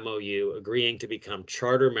signed an MOU agreeing to become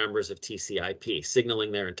charter members of TCIP,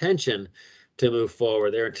 signaling their intention to move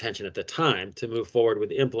forward, their intention at the time to move forward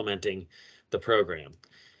with implementing the program.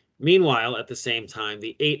 Meanwhile, at the same time,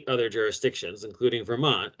 the 8 other jurisdictions, including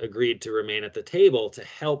Vermont, agreed to remain at the table to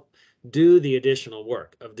help do the additional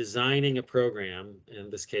work of designing a program, in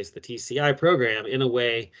this case, the TCI program, in a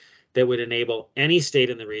way that would enable any state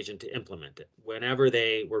in the region to implement it whenever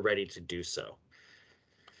they were ready to do so.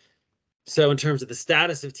 So in terms of the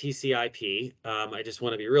status of TCIP, I just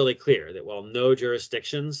want to be really clear that while no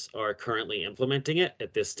jurisdictions are currently implementing it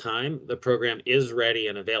at this time, the program is ready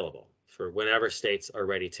and available for whenever states are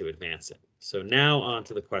ready to advance it. So now on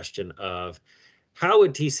to the question of how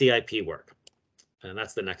would TCIP work? And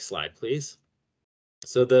that's the next slide, please.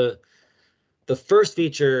 So the The first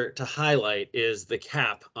feature to highlight is the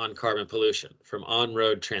cap on carbon pollution from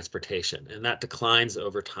on-road transportation, and that declines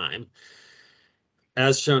over time.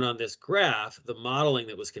 As shown on this graph, the modeling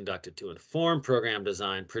that was conducted to inform program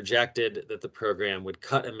design projected that the program would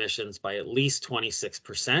cut emissions by at least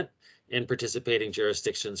 26% in participating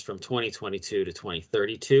jurisdictions from 2022 to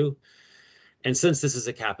 2032. And since this is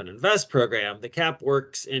a cap and invest program, the cap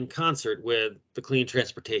works in concert with the clean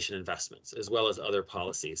transportation investments, as well as other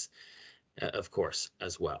policies, of course,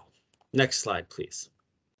 as well. Next slide, please.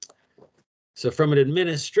 So from an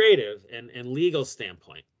administrative and legal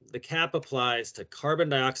standpoint, the cap applies to carbon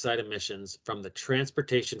dioxide emissions from the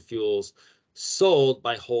transportation fuels sold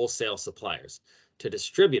by wholesale suppliers to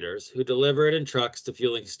distributors who deliver it in trucks to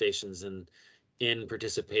fueling stations in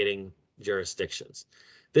participating jurisdictions.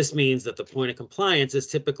 This means that the point of compliance is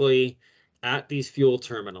typically at these fuel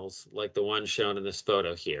terminals, like the one shown in this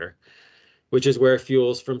photo here, which is where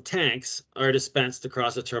fuels from tanks are dispensed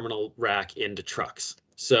across a terminal rack into trucks.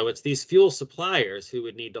 So it's these fuel suppliers who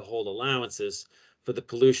would need to hold allowances for the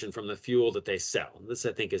pollution from the fuel that they sell. This,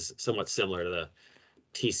 I think, is somewhat similar to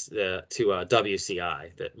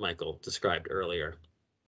WCI that Michael described earlier.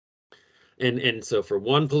 And so for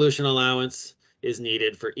one pollution allowance is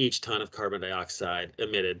needed for each ton of carbon dioxide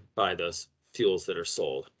emitted by those fuels that are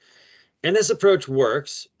sold. And this approach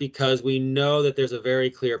works because we know that there's a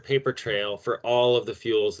very clear paper trail for all of the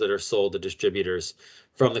fuels that are sold to distributors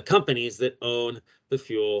from the companies that own the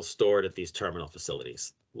fuel stored at these terminal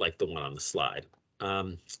facilities, like the one on the slide.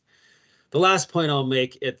 The last point I'll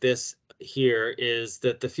make at this here is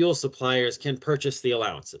that the fuel suppliers can purchase the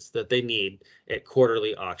allowances that they need at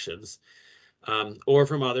quarterly auctions, or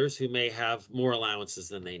from others who may have more allowances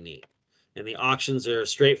than they need. And the auctions are a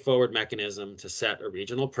straightforward mechanism to set a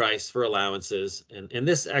regional price for allowances. And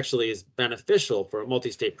this actually is beneficial for a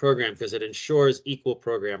multi-state program because it ensures equal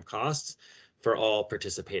program costs for all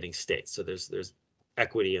participating states. So there's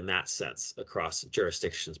equity in that sense across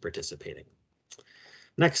jurisdictions participating.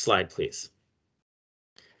 Next slide, please.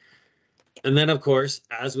 And then, of course,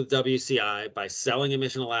 as with WCI, by selling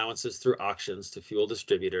emission allowances through auctions to fuel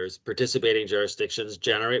distributors, participating jurisdictions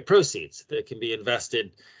generate proceeds that can be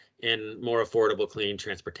invested in more affordable, clean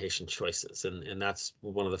transportation choices. And that's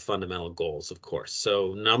one of the fundamental goals, of course.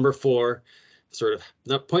 So number four,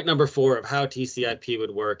 point number four of how TCIP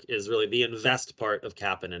would work is really the invest part of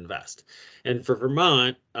cap and invest. And for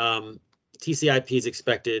Vermont,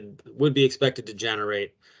 TCIP would be expected to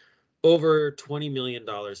generate over $20 million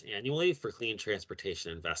annually for clean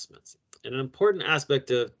transportation investments. And an important aspect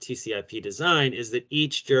of TCIP design is that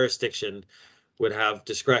each jurisdiction would have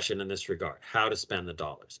discretion in this regard, how to spend the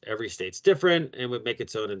dollars. Every state's different and would make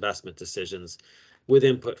its own investment decisions with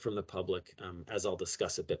input from the public, as I'll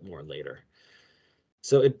discuss a bit more later.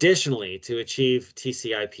 So additionally, to achieve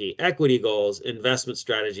TCIP equity goals, investment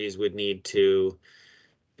strategies would need to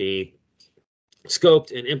be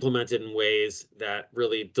scoped and implemented in ways that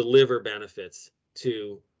really deliver benefits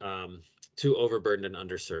to overburdened and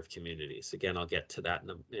underserved communities. Again, I'll get to that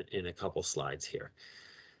in a couple slides here.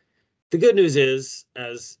 The good news is,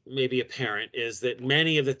 as maybe apparent, is that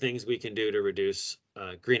many of the things we can do to reduce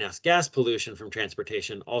greenhouse gas pollution from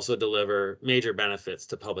transportation also deliver major benefits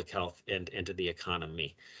to public health and to the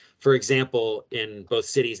economy. For example, in both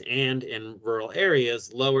cities and in rural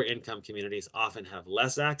areas, lower income communities often have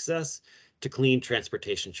less access to clean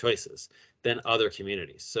transportation choices than other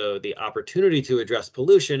communities. So the opportunity to address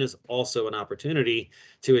pollution is also an opportunity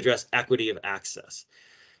to address equity of access,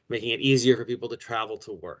 making it easier for people to travel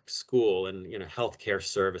to work, school, and healthcare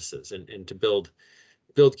services, and to build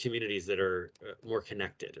communities that are more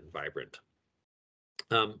connected and vibrant.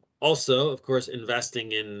 Also, of course,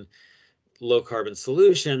 investing in low carbon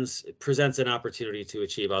solutions presents an opportunity to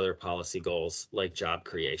achieve other policy goals like job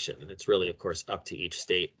creation. And it's really, of course, up to each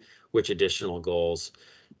state which additional goals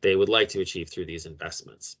they would like to achieve through these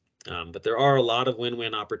investments. But there are a lot of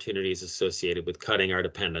win-win opportunities associated with cutting our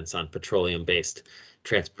dependence on petroleum-based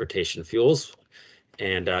transportation fuels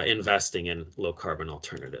and investing in low carbon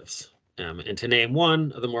alternatives. And to name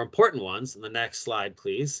one of the more important ones, on the next slide,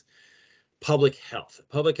 please, public health.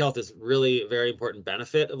 Public health is really a very important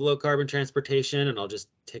benefit of low carbon transportation, and I'll just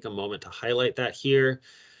take a moment to highlight that here.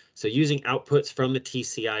 So using outputs from the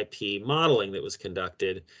TCIP modeling that was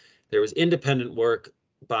conducted, there was independent work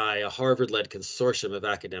by a Harvard-led consortium of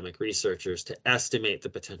academic researchers to estimate the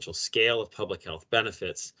potential scale of public health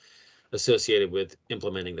benefits associated with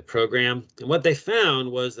implementing the program. And what they found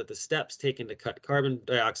was that the steps taken to cut carbon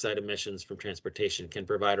dioxide emissions from transportation can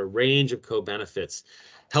provide a range of co-benefits,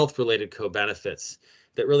 health-related co-benefits,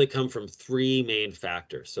 that really come from three main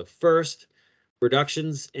factors. So first,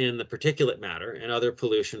 Reductions in the particulate matter and other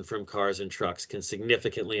pollution from cars and trucks can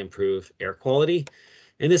significantly improve air quality,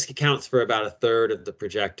 and this accounts for about a third of the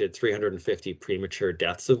projected 350 premature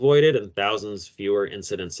deaths avoided and thousands fewer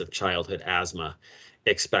incidents of childhood asthma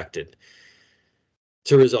expected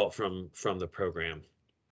to result from the program.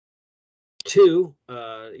 Two,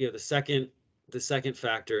 the second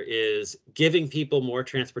factor is giving people more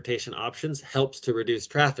transportation options helps to reduce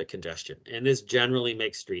traffic congestion, and this generally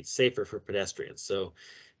makes streets safer for pedestrians. So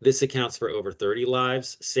this accounts for over 30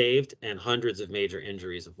 lives saved and hundreds of major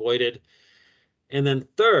injuries avoided. And then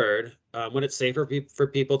third, when it's safer for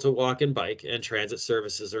people to walk and bike and transit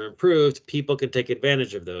services are improved, people can take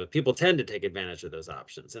advantage of those. People tend to take advantage of those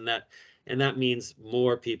options, and that means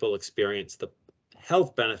more people experience the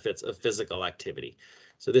health benefits of physical activity.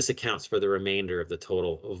 So this accounts for the remainder of the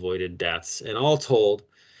total avoided deaths. And all told,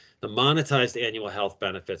 the monetized annual health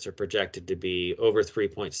benefits are projected to be over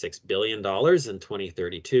 $3.6 billion in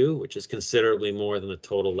 2032, which is considerably more than the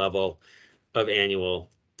total level of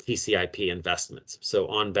annual TCIP investments. So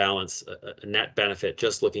on balance, a net benefit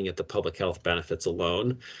just looking at the public health benefits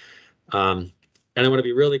alone. And I want to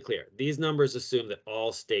be really clear. These numbers assume that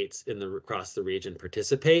all states across the region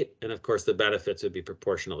participate. And of course, the benefits would be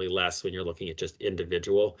proportionately less when you're looking at just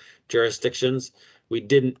individual jurisdictions. We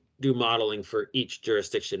didn't do modeling for each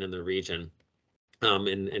jurisdiction in the region,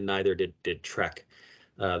 and neither did TREC,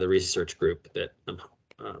 the research group that I'm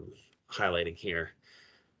highlighting here.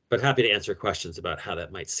 But happy to answer questions about how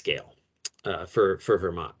that might scale for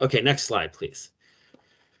Vermont. Okay, next slide, please.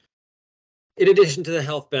 In addition to the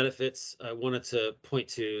health benefits, I wanted to point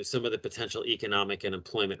to some of the potential economic and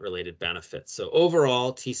employment-related benefits. So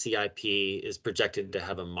overall, TCIP is projected to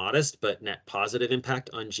have a modest but net positive impact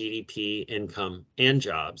on GDP, income, and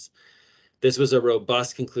jobs. This was a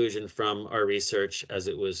robust conclusion from our research, as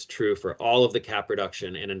it was true for all of the cap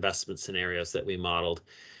reduction and investment scenarios that we modeled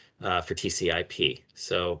for TCIP.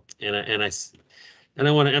 So, and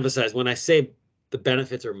I want to emphasize, when I say the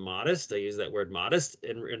benefits are modest, I use that word modest,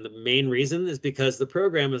 and the main reason is because the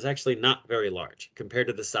program is actually not very large compared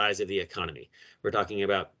to the size of the economy. We're talking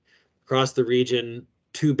about across the region,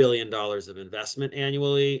 $2 billion of investment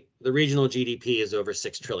annually. The regional GDP is over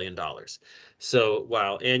 $6 trillion. So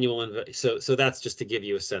while annual, so that's just to give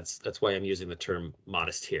you a sense. That's why I'm using the term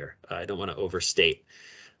modest here. I don't want to overstate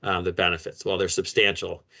the benefits. While they're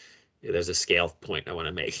substantial, there's a scale point I want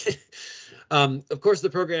to make. Of course, the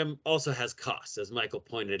program also has costs, as Michael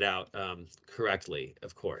pointed out correctly,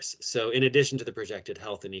 of course. So in addition to the projected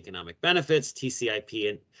health and economic benefits,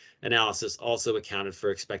 TCIP analysis also accounted for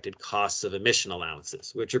expected costs of emission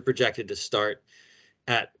allowances, which are projected to start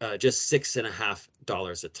at just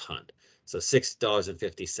 $6.50 a ton. So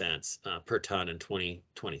 $6.50 per ton in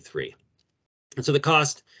 2023. And so the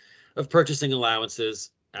cost of purchasing allowances,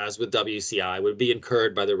 as with WCI, would be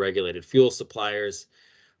incurred by the regulated fuel suppliers.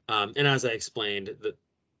 And as I explained,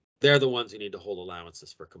 they're the ones who need to hold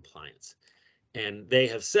allowances for compliance. And they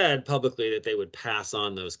have said publicly that they would pass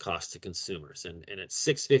on those costs to consumers. And at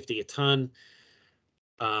 $6.50 a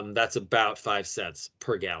ton, that's about 5 cents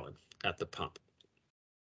per gallon at the pump.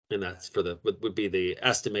 And that's for would be the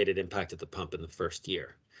estimated impact at the pump in the first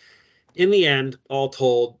year. In the end, all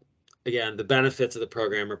told, again, the benefits of the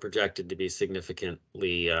program are projected to be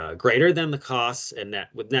significantly greater than the costs, and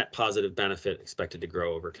with net positive benefit expected to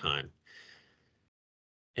grow over time.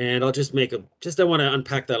 And I'll just I want to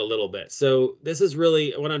unpack that a little bit. So this is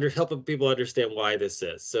really, I want to help people understand why this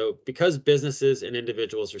is. So because businesses and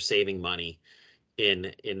individuals are saving money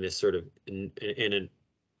in this sort of,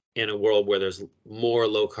 in a world where there's more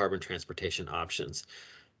low carbon transportation options,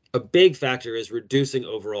 a big factor is reducing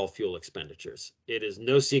overall fuel expenditures. It is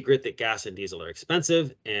no secret that gas and diesel are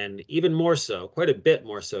expensive, and even more so, quite a bit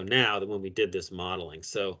more so now than when we did this modeling.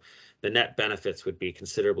 So the net benefits would be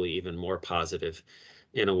considerably even more positive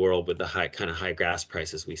in a world with the high gas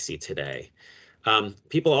prices we see today.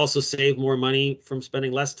 People also save more money from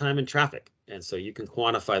spending less time in traffic, and so you can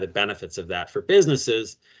quantify the benefits of that for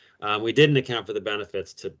businesses. We didn't account for the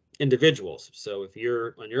benefits to individuals. So if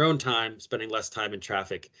you're on your own time, spending less time in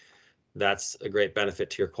traffic, that's a great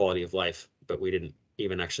benefit to your quality of life, but we didn't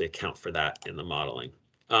even actually account for that in the modeling.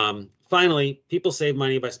 Finally, people save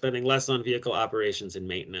money by spending less on vehicle operations and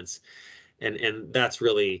maintenance. And that's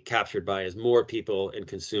really captured by as more people and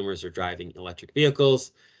consumers are driving electric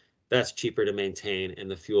vehicles, that's cheaper to maintain, and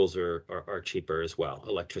the fuels are cheaper as well.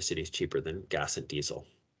 Electricity is cheaper than gas and diesel.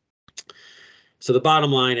 So the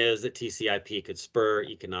bottom line is that TCIP could spur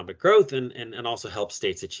economic growth and also help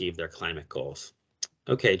states achieve their climate goals.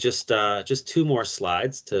 Okay, just 2 more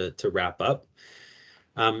slides to wrap up.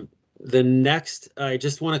 The next, I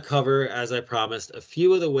just want to cover, as I promised, a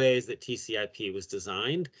few of the ways that TCIP was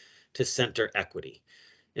designed to center equity.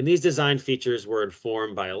 And these design features were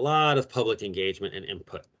informed by a lot of public engagement and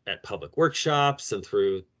input at public workshops and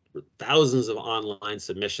through thousands of online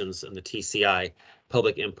submissions in the TCI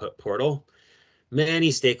public input portal. Many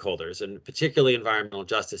stakeholders, and particularly environmental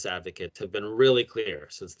justice advocates, have been really clear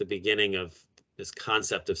since the beginning of this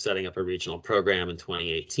concept of setting up a regional program in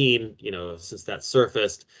 2018, since that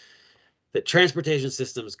surfaced, that transportation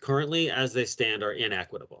systems currently, as they stand, are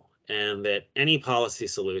inequitable, and that any policy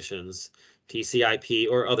solutions, TCIP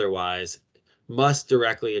or otherwise, must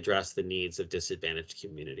directly address the needs of disadvantaged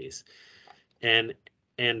communities. And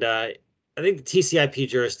I think the TCIP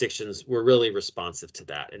jurisdictions were really responsive to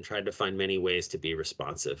that and tried to find many ways to be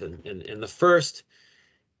responsive. And the first,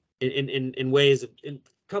 in ways, in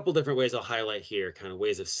a couple different ways I'll highlight here, kind of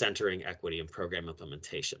ways of centering equity in program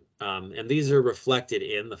implementation. And these are reflected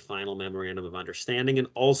in the final memorandum of understanding and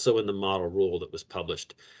also in the model rule that was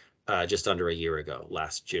published just under a year ago,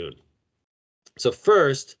 last June. So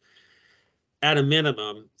first, at a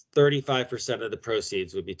minimum, 35% of the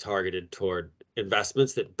proceeds would be targeted toward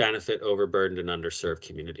investments that benefit overburdened and underserved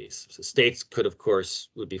communities. So states could, of course,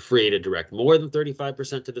 would be free to direct more than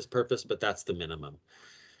 35% to this purpose, but that's the minimum.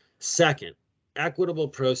 Second, equitable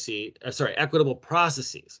processes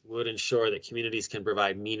would ensure that communities can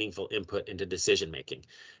provide meaningful input into decision-making.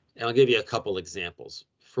 And I'll give you a couple examples.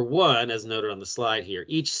 For one, as noted on the slide here,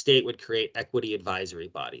 each state would create equity advisory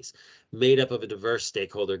bodies made up of a diverse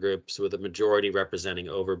stakeholder groups with a majority representing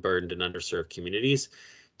overburdened and underserved communities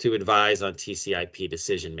to advise on TCIP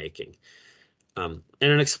decision-making. And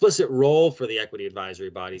an explicit role for the equity advisory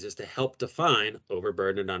bodies is to help define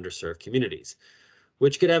overburdened and underserved communities,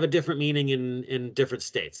 which could have a different meaning in different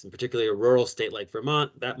states. And particularly a rural state like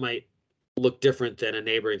Vermont, that might look different than a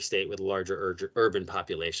neighboring state with larger urban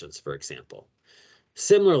populations, for example.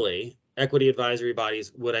 Similarly, equity advisory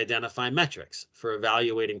bodies would identify metrics for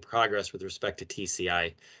evaluating progress with respect to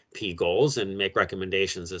TCIP goals and make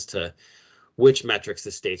recommendations as to which metrics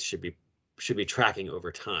the states should be tracking over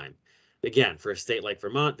time. Again, for a state like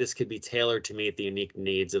Vermont, this could be tailored to meet the unique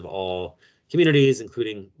needs of all communities,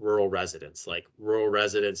 including rural residents. Like rural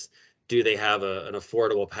residents, do they have an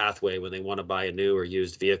affordable pathway when they want to buy a new or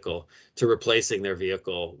used vehicle to replacing their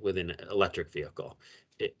vehicle with an electric vehicle?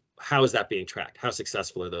 How is that being tracked? How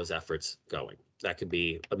successful are those efforts going? That could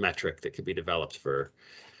be a metric that could be developed for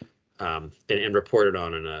and reported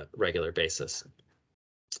on a regular basis.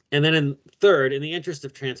 And then third, in the interest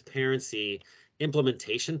of transparency,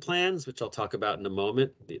 implementation plans, which I'll talk about in a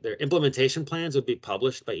moment, their implementation plans would be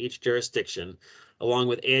published by each jurisdiction along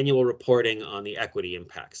with annual reporting on the equity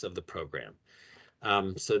impacts of the program.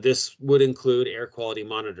 So this would include air quality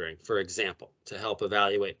monitoring, for example, to help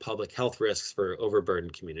evaluate public health risks for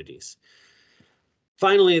overburdened communities.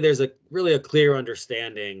 Finally, there's really a clear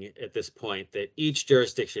understanding at this point that each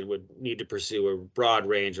jurisdiction would need to pursue a broad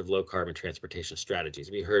range of low carbon transportation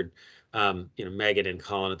strategies. We heard Megan and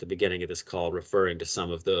Colin at the beginning of this call referring to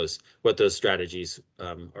some of those, what those strategies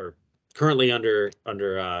are currently in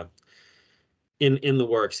the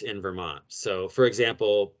works in Vermont. So for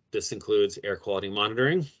example, this includes air quality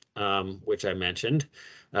monitoring, which I mentioned,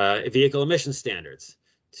 vehicle emission standards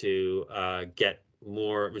to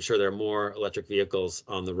ensure there are more electric vehicles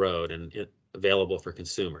on the road and available for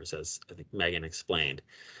consumers, as I think Megan explained.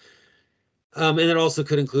 And it also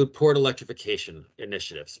could include port electrification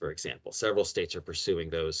initiatives, for example. Several states are pursuing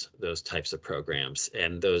those types of programs,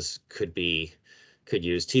 and those could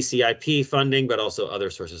use TCIP funding, but also other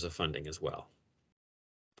sources of funding as well.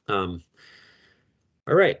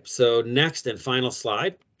 All right, so next and final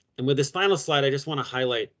slide. And with this final slide, I just want to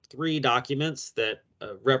highlight 3 documents that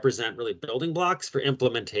represent really building blocks for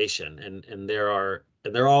implementation, and they're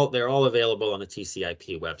all available on the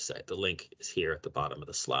TCIP website. The link is here at the bottom of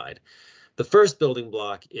the slide. The first building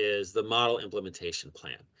block is the model implementation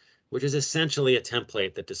plan, which is essentially a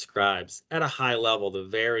template that describes at a high level the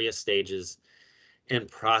various stages and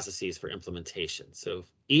processes for implementation. So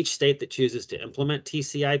each state that chooses to implement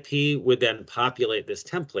TCIP would then populate this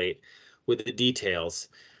template with the details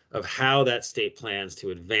of how that state plans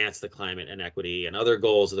to advance the climate and equity and other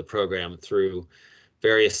goals of the program through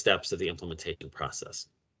various steps of the implementation process.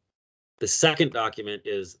 The second document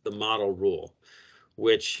is the model rule,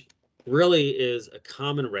 which really is a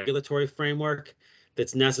common regulatory framework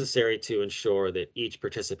that's necessary to ensure that each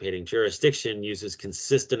participating jurisdiction uses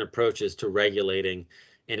consistent approaches to regulating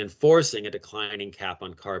and enforcing a declining cap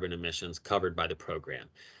on carbon emissions covered by the program.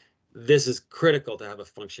 This is critical to have a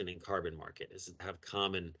functioning carbon market, is to have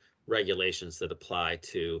common regulations that apply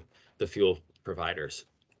to the fuel providers.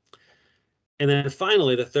 And then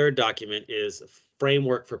finally, the third document is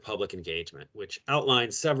Framework for Public Engagement, which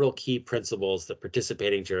outlines several key principles that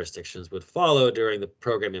participating jurisdictions would follow during the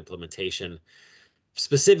program implementation,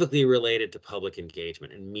 specifically related to public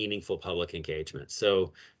engagement and meaningful public engagement.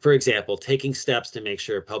 So, for example, taking steps to make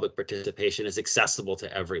sure public participation is accessible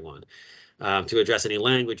to everyone, to address any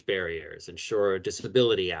language barriers, ensure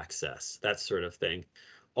disability access, that sort of thing.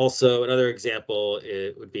 Also, another example,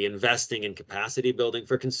 it would be investing in capacity building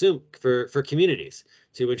for communities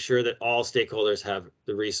to ensure that all stakeholders have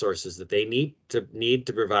the resources that they need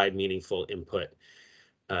to provide meaningful input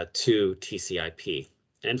to TCIP.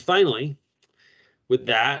 And finally, with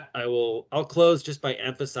that, I'll close just by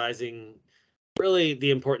emphasizing really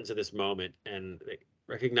the importance of this moment and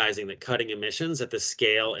recognizing that cutting emissions at the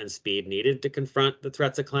scale and speed needed to confront the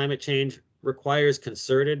threats of climate change requires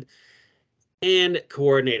concerted and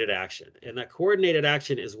coordinated action. And that coordinated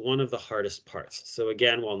action is one of the hardest parts. So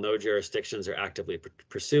again, while no jurisdictions are actively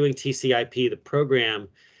pursuing TCIP, the program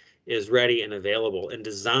is ready and available and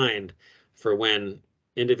designed for when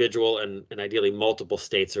individual and ideally multiple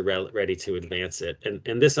states are ready to advance it.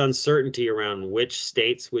 And this uncertainty around which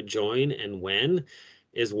states would join and when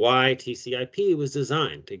is why TCIP was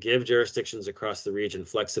designed, to give jurisdictions across the region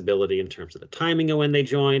flexibility in terms of the timing of when they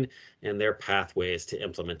join and their pathways to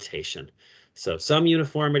implementation. So some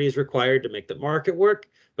uniformity is required to make the market work,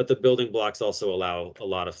 but the building blocks also allow a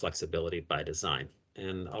lot of flexibility by design.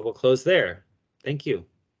 And I will close there. Thank you.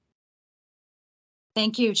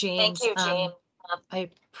 Thank you, James. Thank you, James. I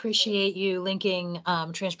appreciate you linking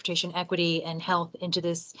transportation equity and health into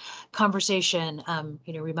this conversation,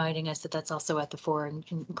 reminding us that that's also at the fore,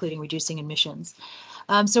 including reducing emissions.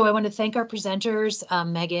 So I want to thank our presenters,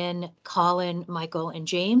 Megan, Colin, Michael, and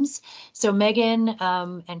James. So Megan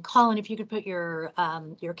and Colin, if you could put your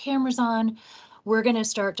cameras on, we're going to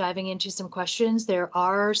start diving into some questions. There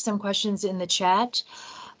are some questions in the chat.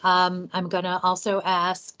 I'm going to also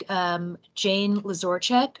ask Jane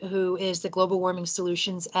Lazorchek, who is the Global Warming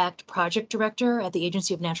Solutions Act Project Director at the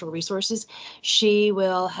Agency of Natural Resources. She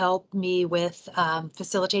will help me with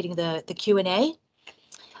facilitating the Q&A.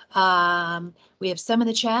 We have some in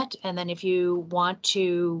the chat, and then if you want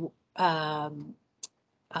to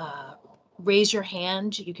raise your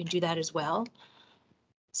hand, you can do that as well.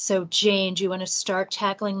 So Jane, do you want to start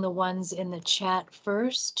tackling the ones in the chat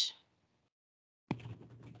first?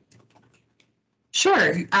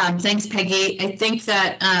 Sure. Thanks, Peggy. I think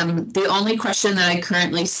that the only question that I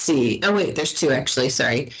currently see, oh wait, there's two actually,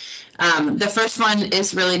 sorry. The first one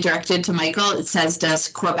is really directed to Michael. It says, does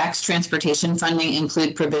Quebec's transportation funding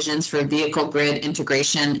include provisions for vehicle grid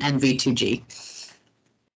integration and V2G?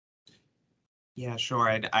 Yeah, sure.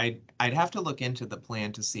 I'd have to look into the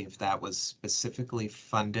plan to see if that was specifically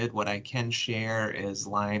funded. What I can share is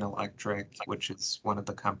Lion Electric, which is one of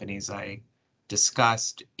the companies I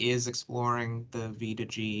discussed, is exploring the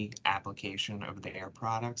V2G application of their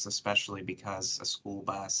products, especially because a school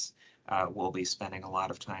bus will be spending a lot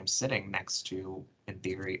of time sitting next to, in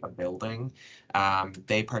theory, a building.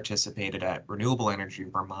 They participated at Renewable Energy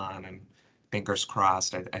Vermont, and fingers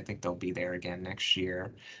crossed, I think they'll be there again next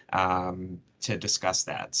year to discuss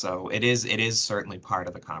that. So it is certainly part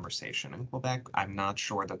of the conversation in Quebec. I'm not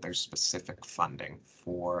sure that there's specific funding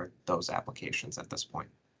for those applications at this point.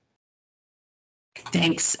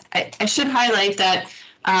 Thanks. I should highlight that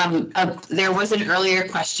there was an earlier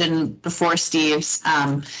question before Steve's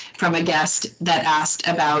from a guest that asked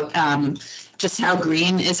about just how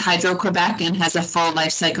green is Hydro-Quebec, and has a full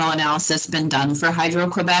life cycle analysis been done for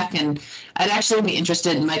Hydro-Quebec? And I'd actually be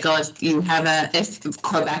interested, Michael, if you have if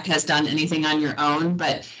Quebec has done anything on your own,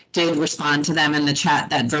 but did respond to them in the chat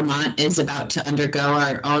that Vermont is about to undergo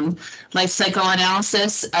our own life cycle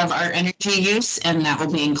analysis of our energy use, and that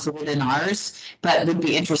will be included in ours. But would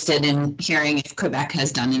be interested in hearing if Quebec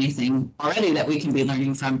has done anything already that we can be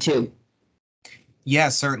learning from too. Yeah,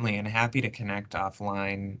 certainly, and happy to connect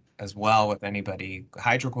offline as well with anybody.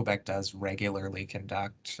 Hydro-Quebec does regularly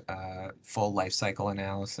conduct full life cycle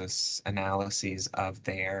analyses of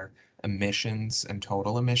their emissions and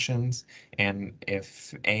total emissions. And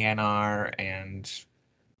if ANR and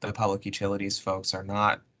the public utilities folks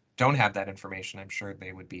don't have that information, I'm sure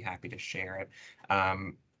they would be happy to share it.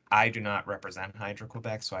 I do not represent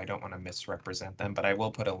Hydro-Quebec, so I don't want to misrepresent them, but I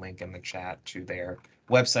will put a link in the chat to their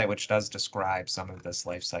website, which does describe some of this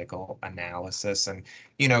life cycle analysis and,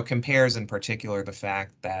 compares in particular the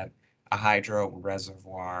fact that a hydro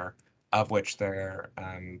reservoir, of which they're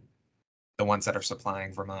the ones that are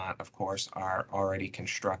supplying Vermont, of course, are already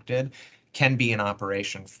constructed, can be in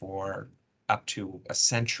operation for up to a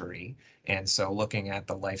century. And so looking at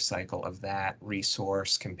the life cycle of that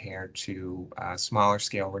resource compared to smaller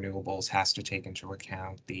scale renewables has to take into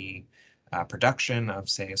account the production of,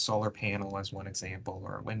 say, a solar panel as one example,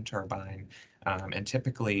 or a wind turbine. And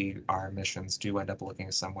typically our emissions do end up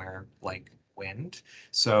looking somewhere like wind.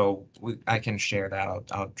 So I can share that.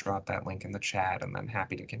 I'll drop that link in the chat, and then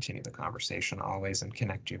happy to continue the conversation always and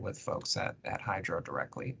connect you with folks at Hydro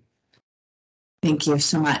directly. Thank you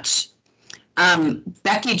so much.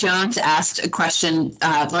 Becky Jones asked a question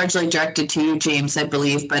largely directed to you, James, I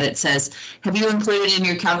believe, but it says, have you included in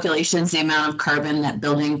your calculations the amount of carbon that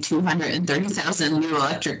building 230,000 new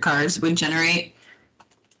electric cars would generate?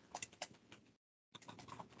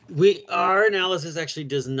 Our analysis actually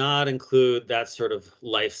does not include that sort of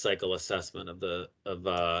life cycle assessment of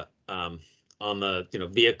on the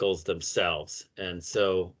vehicles themselves. And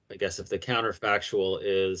so I guess if the counterfactual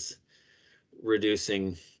is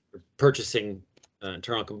purchasing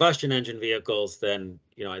internal combustion engine vehicles, then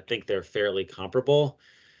I think they're fairly comparable.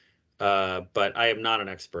 But I am not an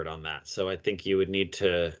expert on that. So I think you would need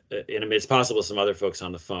to, and it's possible some other folks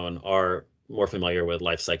on the phone are more familiar with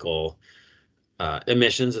life cycle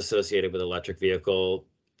emissions associated with electric vehicle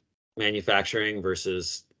manufacturing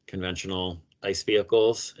versus conventional ICE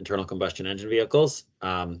vehicles, internal combustion engine vehicles.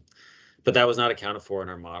 But that was not accounted for in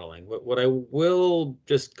our modeling. What I will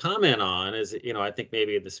just comment on is, I think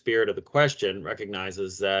maybe the spirit of the question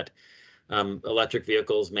recognizes that electric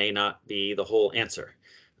vehicles may not be the whole answer.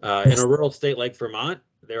 In a rural state like Vermont,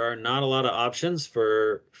 there are not a lot of options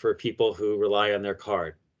for people who rely on their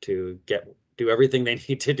car to do everything they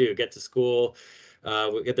need to do, get to school,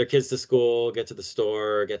 get their kids to school, get to the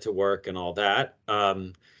store, get to work, and all that.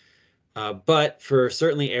 But for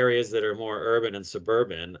certainly areas that are more urban and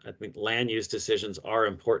suburban, I think land use decisions are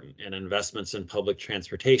important, and investments in public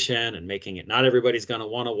transportation and making it, not everybody's going to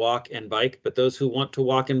want to walk and bike, but those who want to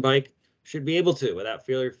walk and bike should be able to without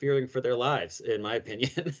fearing for their lives, in my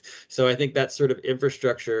opinion. So I think that sort of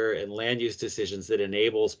infrastructure and land use decisions that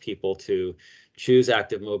enables people to choose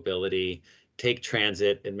active mobility, take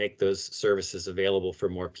transit, and make those services available for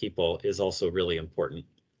more people is also really important.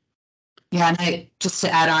 Yeah, and just to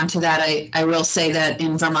add on to that, I will say that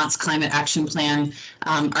in Vermont's Climate Action Plan,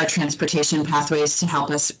 our transportation pathways to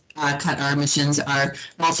help us cut our emissions are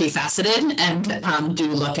multifaceted, and do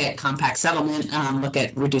look at compact settlement, look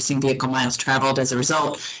at reducing vehicle miles traveled as a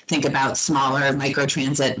result, think about smaller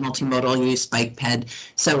microtransit, multimodal use, bike ped.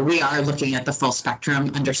 So we are looking at the full spectrum,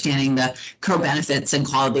 understanding the co-benefits and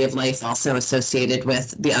quality of life also associated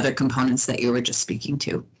with the other components that you were just speaking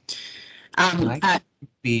to.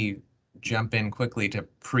 Jump in quickly to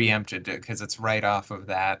preempt it, because it's right off of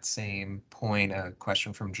that same point, a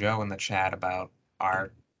question from Joe in the chat about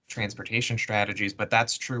our transportation strategies, but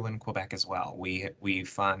that's true in Quebec as well. We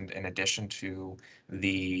fund, in addition to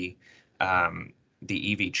the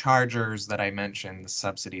EV chargers that I mentioned, the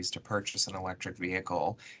subsidies to purchase an electric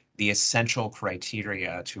vehicle, the essential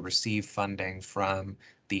criteria to receive funding from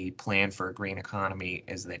the Plan for a Green Economy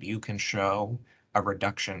is that you can show a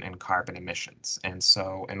reduction in carbon emissions. And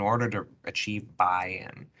so in order to achieve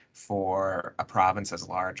buy-in for a province as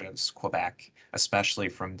large as Quebec, especially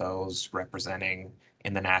from those representing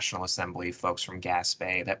in the National Assembly folks from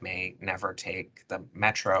Gaspé that may never take the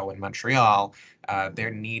metro in Montreal,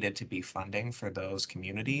 there needed to be funding for those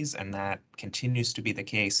communities, and that continues to be the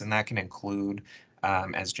case. And that can include,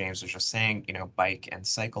 as James was just saying, bike and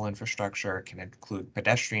cycle infrastructure, can include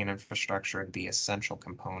pedestrian infrastructure. The essential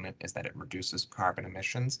component is that it reduces carbon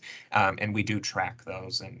emissions. And we do track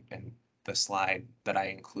those, and the slide that I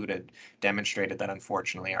included demonstrated that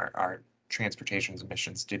unfortunately our transportation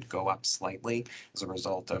emissions did go up slightly as a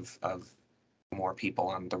result of more people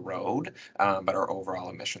on the road, but our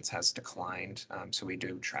overall emissions has declined. So we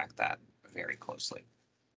do track that very closely.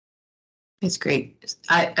 It's great.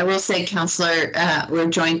 I will say, Councillor, we're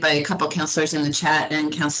joined by a couple councillors in the chat,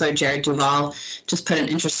 and Councillor Jared Duval just put an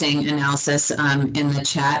interesting analysis in the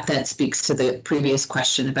chat that speaks to the previous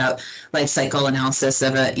question about life cycle analysis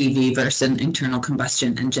of an EV versus an internal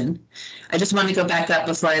combustion engine. I just want to go back up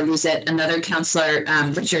before I lose it. Another councillor,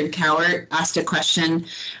 Richard Cowart, asked a question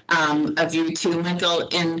of you too, Michael,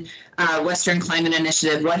 in Western Climate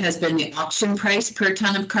Initiative. What has been the auction price per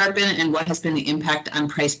ton of carbon, and what has been the impact on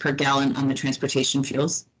price per gallon on the transportation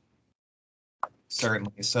fuels?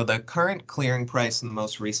 Certainly. So the current clearing price in the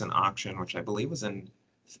most recent auction, which I believe was in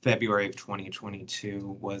February of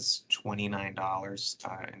 2022, was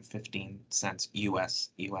 $29.15 US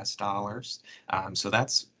dollars. So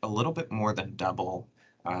that's a little bit more than double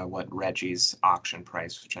what Reggie's auction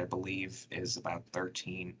price, which I believe is about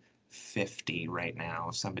 $13.50 right now.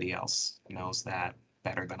 If somebody else knows that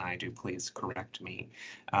better than I do, please correct me.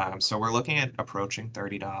 So we're looking at approaching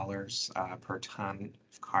 $30 per ton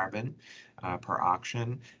of carbon per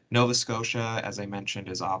auction. Nova Scotia, as I mentioned,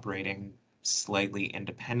 is operating slightly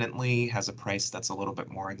independently, has a price that's a little bit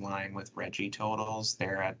more in line with Reggie totals.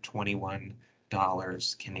 They're at $21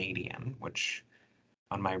 Canadian, which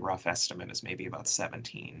on my rough estimate is maybe about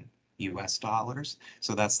 17 US dollars.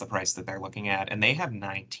 So that's the price that they're looking at. And they have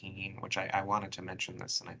 19, which I wanted to mention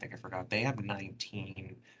this, and I think I forgot. They have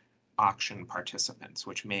 19 auction participants,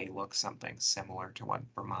 which may look something similar to what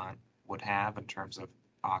Vermont would have in terms of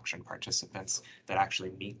auction participants that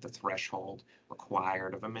actually meet the threshold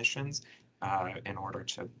required of emissions in order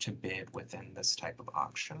to bid within this type of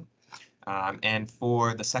auction. And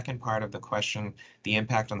for the second part of the question, the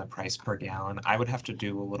impact on the price per gallon, I would have to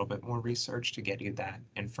do a little bit more research to get you that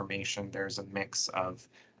information. There's a mix of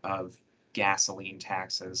gasoline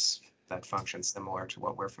taxes that function similar to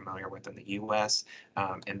what we're familiar with in the US.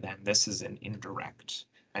 And then this is an indirect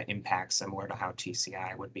impact similar to how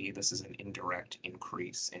TCI would be. This is an indirect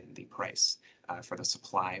increase in the price for the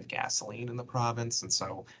supply of gasoline in the province. And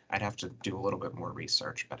so I'd have to do a little bit more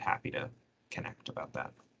research, but happy to connect about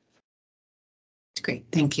that. Great,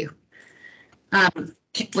 thank you.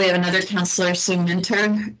 We have another councillor, Sue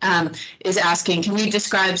Minter, is asking, can you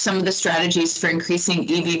describe some of the strategies for increasing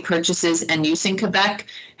EV purchases and use in Quebec?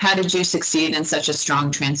 How did you succeed in such a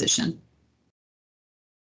strong transition?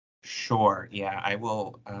 Sure, yeah, I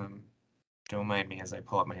will. Don't mind me as I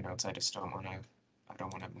pull up my notes. I just don't want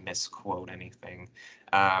to misquote anything.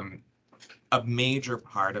 A major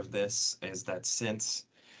part of this is that since,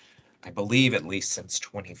 I believe at least since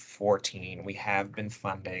 2014, we have been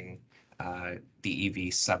funding the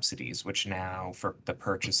EV subsidies, which now for the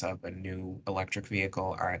purchase of a new electric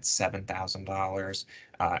vehicle are at $7,000,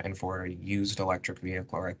 and for a used electric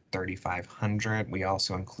vehicle are at $3,500. We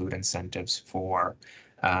also include incentives for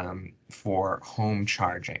home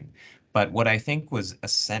charging. But what I think was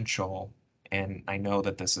essential, and I know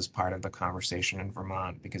that this is part of the conversation in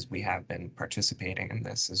Vermont because we have been participating in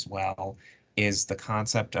this as well, is the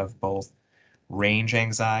concept of both range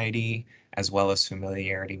anxiety as well as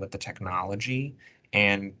familiarity with the technology.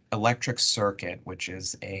 And Electric Circuit, which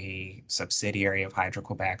is a subsidiary of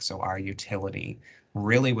Hydro-Quebec, so our utility,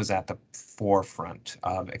 really was at the forefront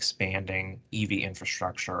of expanding EV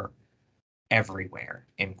infrastructure everywhere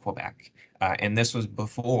in Quebec. And this was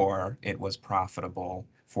before it was profitable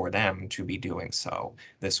for them to be doing so.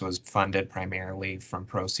 This was funded primarily from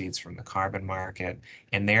proceeds from the carbon market.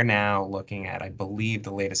 And they're now looking at, I believe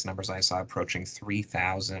the latest numbers I saw, approaching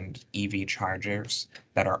 3,000 EV chargers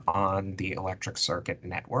that are on the Electric Circuit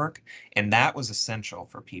network. And that was essential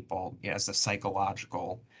for people as a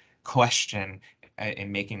psychological question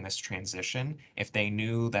in making this transition. If they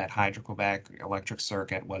knew that Hydro-Quebec Electric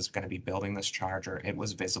Circuit was going to be building this charger, it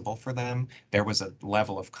was visible for them. There was a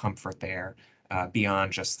level of comfort there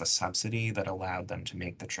beyond just the subsidy that allowed them to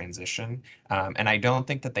make the transition. And I don't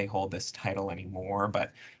think that they hold this title anymore,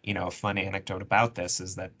 but a fun anecdote about this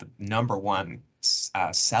is that the number one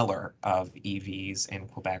seller of EVs in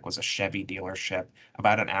Quebec was a Chevy dealership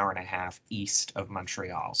about an hour and a half east of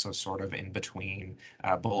Montreal. So sort of in between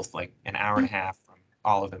both like an hour and a half from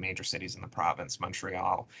all of the major cities in the province,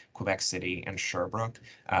 Montreal, Quebec City, and Sherbrooke.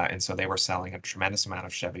 And so they were selling a tremendous amount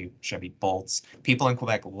of Chevy Bolts. People in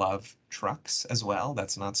Quebec love trucks as well.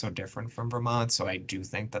 That's not so different from Vermont. So I do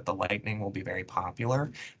think that the Lightning will be very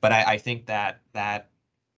popular. But I think that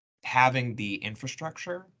having the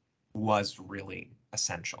infrastructure was really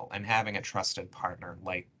essential, and having a trusted partner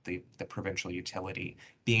like the provincial utility,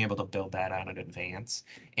 being able to build that out in advance.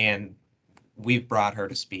 And we've brought her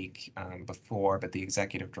to speak before, but the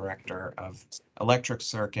executive director of Electric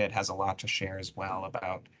Circuit has a lot to share as well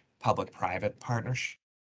about public-private partnership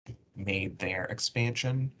made their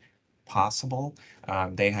expansion possible.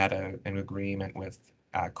 They had an agreement with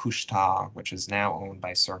Couche-Tard, which is now owned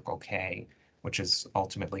by Circle K, which is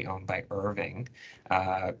ultimately owned by Irving,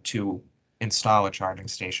 to install a charging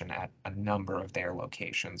station at a number of their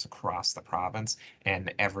locations across the province.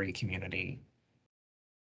 And every community,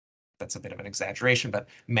 that's a bit of an exaggeration, but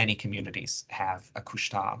many communities have a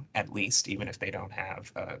Couche-Tard at least, even if they don't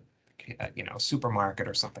have a supermarket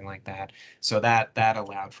or something like that. So that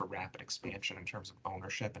allowed for rapid expansion in terms of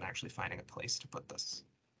ownership and actually finding a place to put this.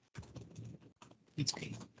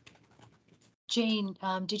 Jane,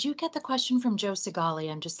 did you get the question from Joe Segali?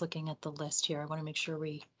 I'm just looking at the list here. I want to make sure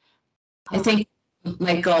we. I think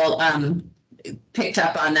Michael picked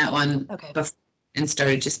up on that one before and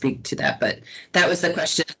started to speak to that, but that was the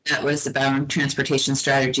question that was about transportation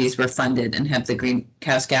strategies were funded and have the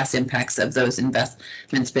greenhouse gas impacts of those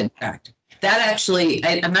investments been tracked. that actually,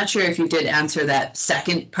 I'm not sure if you did answer that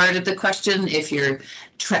second part of the question, if you're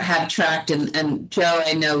have tracked, and Joe,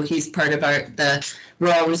 I know he's part of the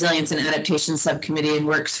Rural Resilience and Adaptation Subcommittee and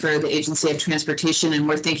works for the Agency of Transportation, and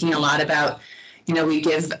we're thinking a lot about, you know,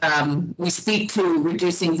 we speak to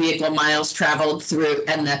reducing vehicle miles traveled through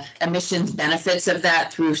and the emissions benefits of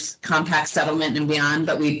that through compact settlement and beyond,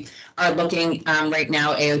 but we are looking right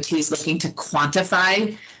now, AOT is looking to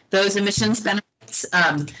quantify those emissions benefits.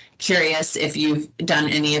 Curious if you've done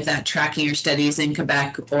any of that tracking or studies in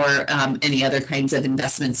Quebec, or any other kinds of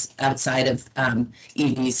investments outside of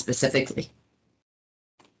EVs specifically.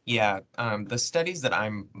 Yeah, the studies that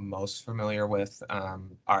I'm most familiar with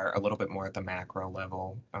are a little bit more at the macro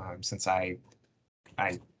level, since I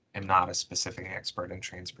am not a specific expert in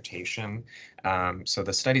transportation. So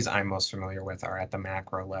the studies I'm most familiar with are at the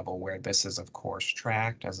macro level, where this is of course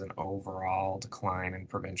tracked as an overall decline in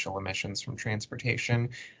provincial emissions from transportation.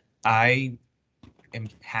 I am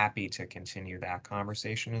happy to continue that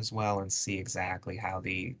conversation as well and see exactly how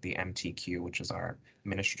the MTQ, which is our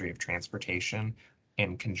Ministry of Transportation,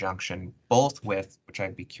 in conjunction both with, which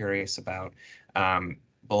I'd be curious about,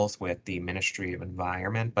 both with the Ministry of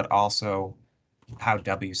Environment, but also how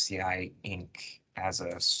WCI Inc. as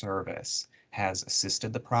a service has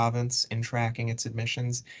assisted the province in tracking its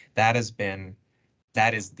emissions. That is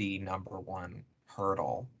the number one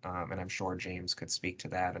hurdle, and I'm sure James could speak to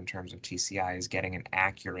that in terms of TCI, is getting an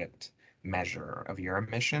accurate measure of your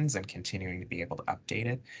emissions and continuing to be able to update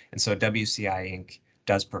it. And so WCI Inc.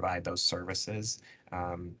 does provide those services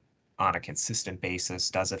on a consistent basis,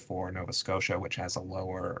 does it for Nova Scotia, which has a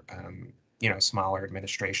lower, smaller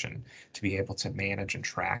administration to be able to manage and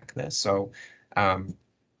track this. So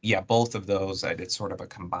yeah, both of those, it's sort of a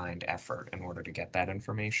combined effort in order to get that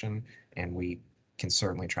information, and we can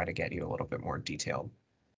certainly try to get you a little bit more detailed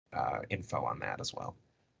info on that as well.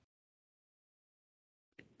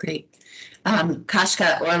 Great.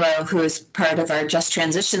 Kashka Orlo, who is part of our Just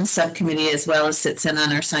Transition subcommittee, as well as sits in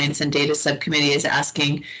on our Science and Data subcommittee, is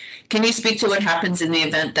asking, can you speak to what happens in the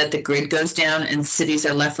event that the grid goes down and cities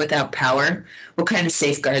are left without power? What kind of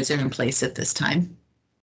safeguards are in place at this time?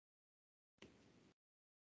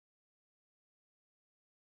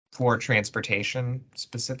 For transportation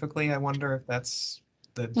specifically, I wonder if that's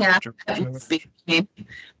the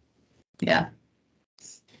yeah.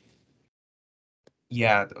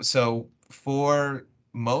 Yeah, so for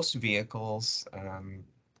most vehicles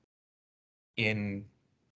in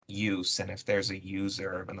use, and if there's a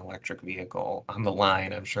user of an electric vehicle on the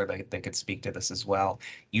line, I'm sure they could speak to this as well.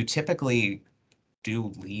 You typically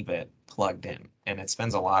do leave it plugged in, and it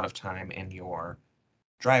spends a lot of time in your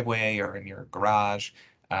driveway or in your garage.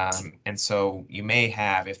 And so you may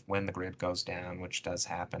have, when the grid goes down, which does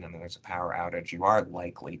happen, and there's a power outage, you are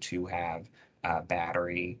likely to have a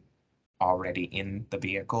battery already in the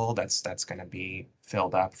vehicle that's going to be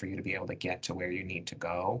filled up for you to be able to get to where you need to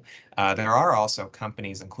go. There are also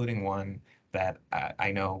companies, including one that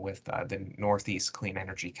I know with the Northeast Clean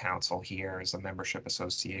Energy Council here is a membership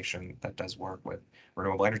association that does work with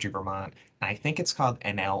Renewable Energy Vermont. And I think it's called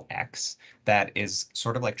NLX, that is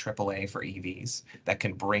sort of like AAA for EVs, that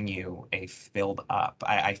can bring you a filled up.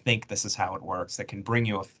 I think this is how it works, that can bring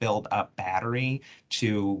you a filled up battery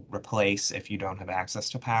to replace if you don't have access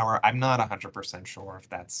to power. I'm not 100% sure if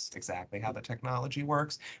that's exactly how the technology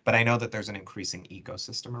works, but I know that there's an increasing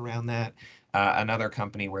ecosystem around that. Another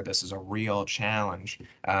company where this is a real challenge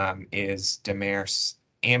is Demers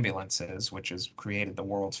Ambulances, which has created the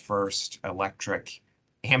world's first electric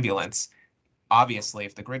ambulance. Obviously,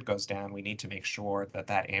 if the grid goes down, we need to make sure that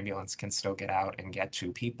that ambulance can still get out and get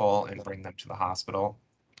to people and bring them to the hospital.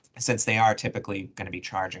 Since they are typically going to be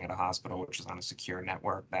charging at a hospital, which is on a secure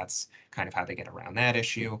network, that's kind of how they get around that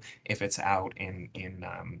issue. If it's out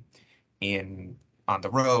on the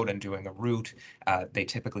road and doing a route, they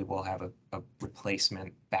typically will have a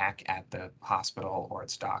replacement back at the hospital or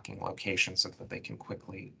its docking location so that they can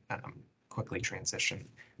quickly transition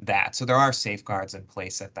that. So there are safeguards in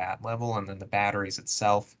place at that level. And then the batteries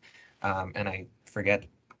itself, and I forget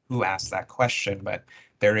who asked that question, but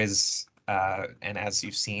there is, and as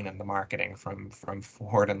you've seen in the marketing from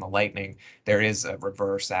Ford and the Lightning, there is a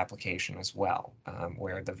reverse application as well,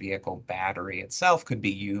 where the vehicle battery itself could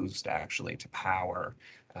be used actually to power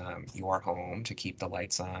your home, to keep the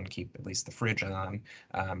lights on, keep at least the fridge on,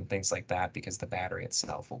 things like that, because the battery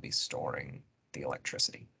itself will be storing the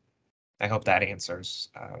electricity. I hope that answers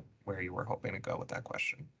where you were hoping to go with that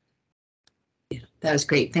question. Yeah, that was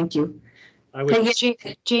great. Thank you.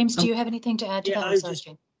 James, do you have anything to add to that? I just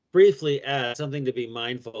briefly add something to be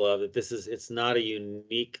mindful of, that it's not a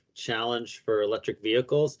unique challenge for electric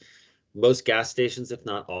vehicles. Most gas stations, if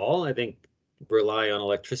not all, I think rely on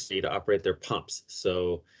electricity to operate their pumps.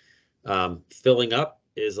 So filling up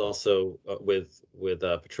is also with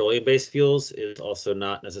petroleum-based fuels is also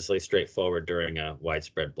not necessarily straightforward during a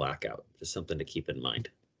widespread blackout. Just something to keep in mind.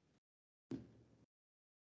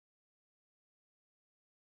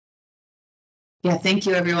 Yeah, thank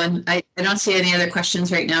you, everyone. I don't see any other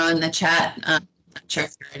questions right now in the chat. Sure,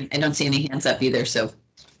 I don't see any hands up either, so.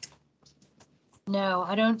 No,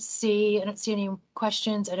 I don't see any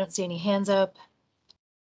questions. I don't see any hands up.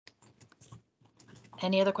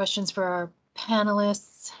 Any other questions for our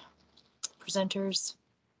panelists, presenters?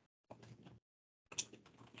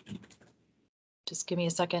 Just give me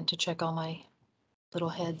a second to check all my little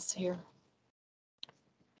heads here.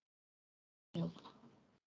 Nope.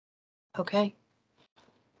 Okay.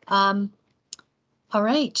 All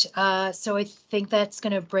right, so I think that's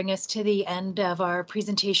going to bring us to the end of our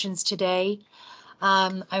presentations today.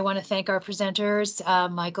 I want to thank our presenters,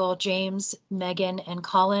 Michael, James, Megan, and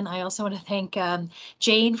Colin. I also want to thank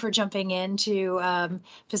Jane for jumping in to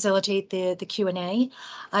facilitate the Q&A.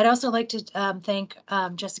 I'd also like to thank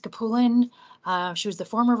Jessica Poulin. She was the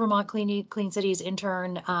former Vermont Clean Cities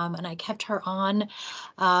intern, and I kept her on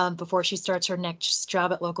before she starts her next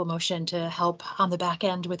job at Local Motion to help on the back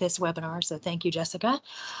end with this webinar. So thank you, Jessica.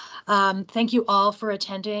 Thank you all for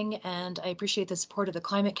attending, and I appreciate the support of the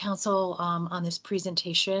Climate Council on this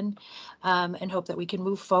presentation, and hope that we can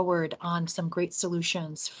move forward on some great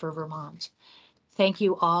solutions for Vermont. Thank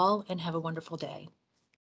you all, and have a wonderful day.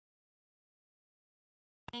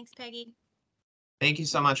 Thanks, Peggy. Thank you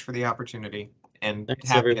so much for the opportunity, and Thanks,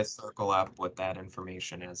 happy everyone. to circle up with that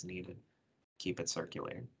information as needed. Keep it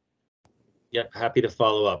circulating. Yep, happy to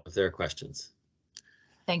follow up if there are questions.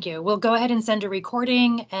 Thank you. We'll go ahead and send a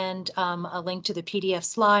recording and a link to the PDF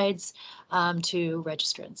slides to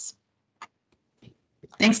registrants.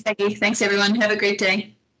 Thanks, Becky. Thanks, everyone. Have a great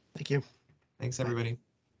day. Thank you. Thanks, everybody.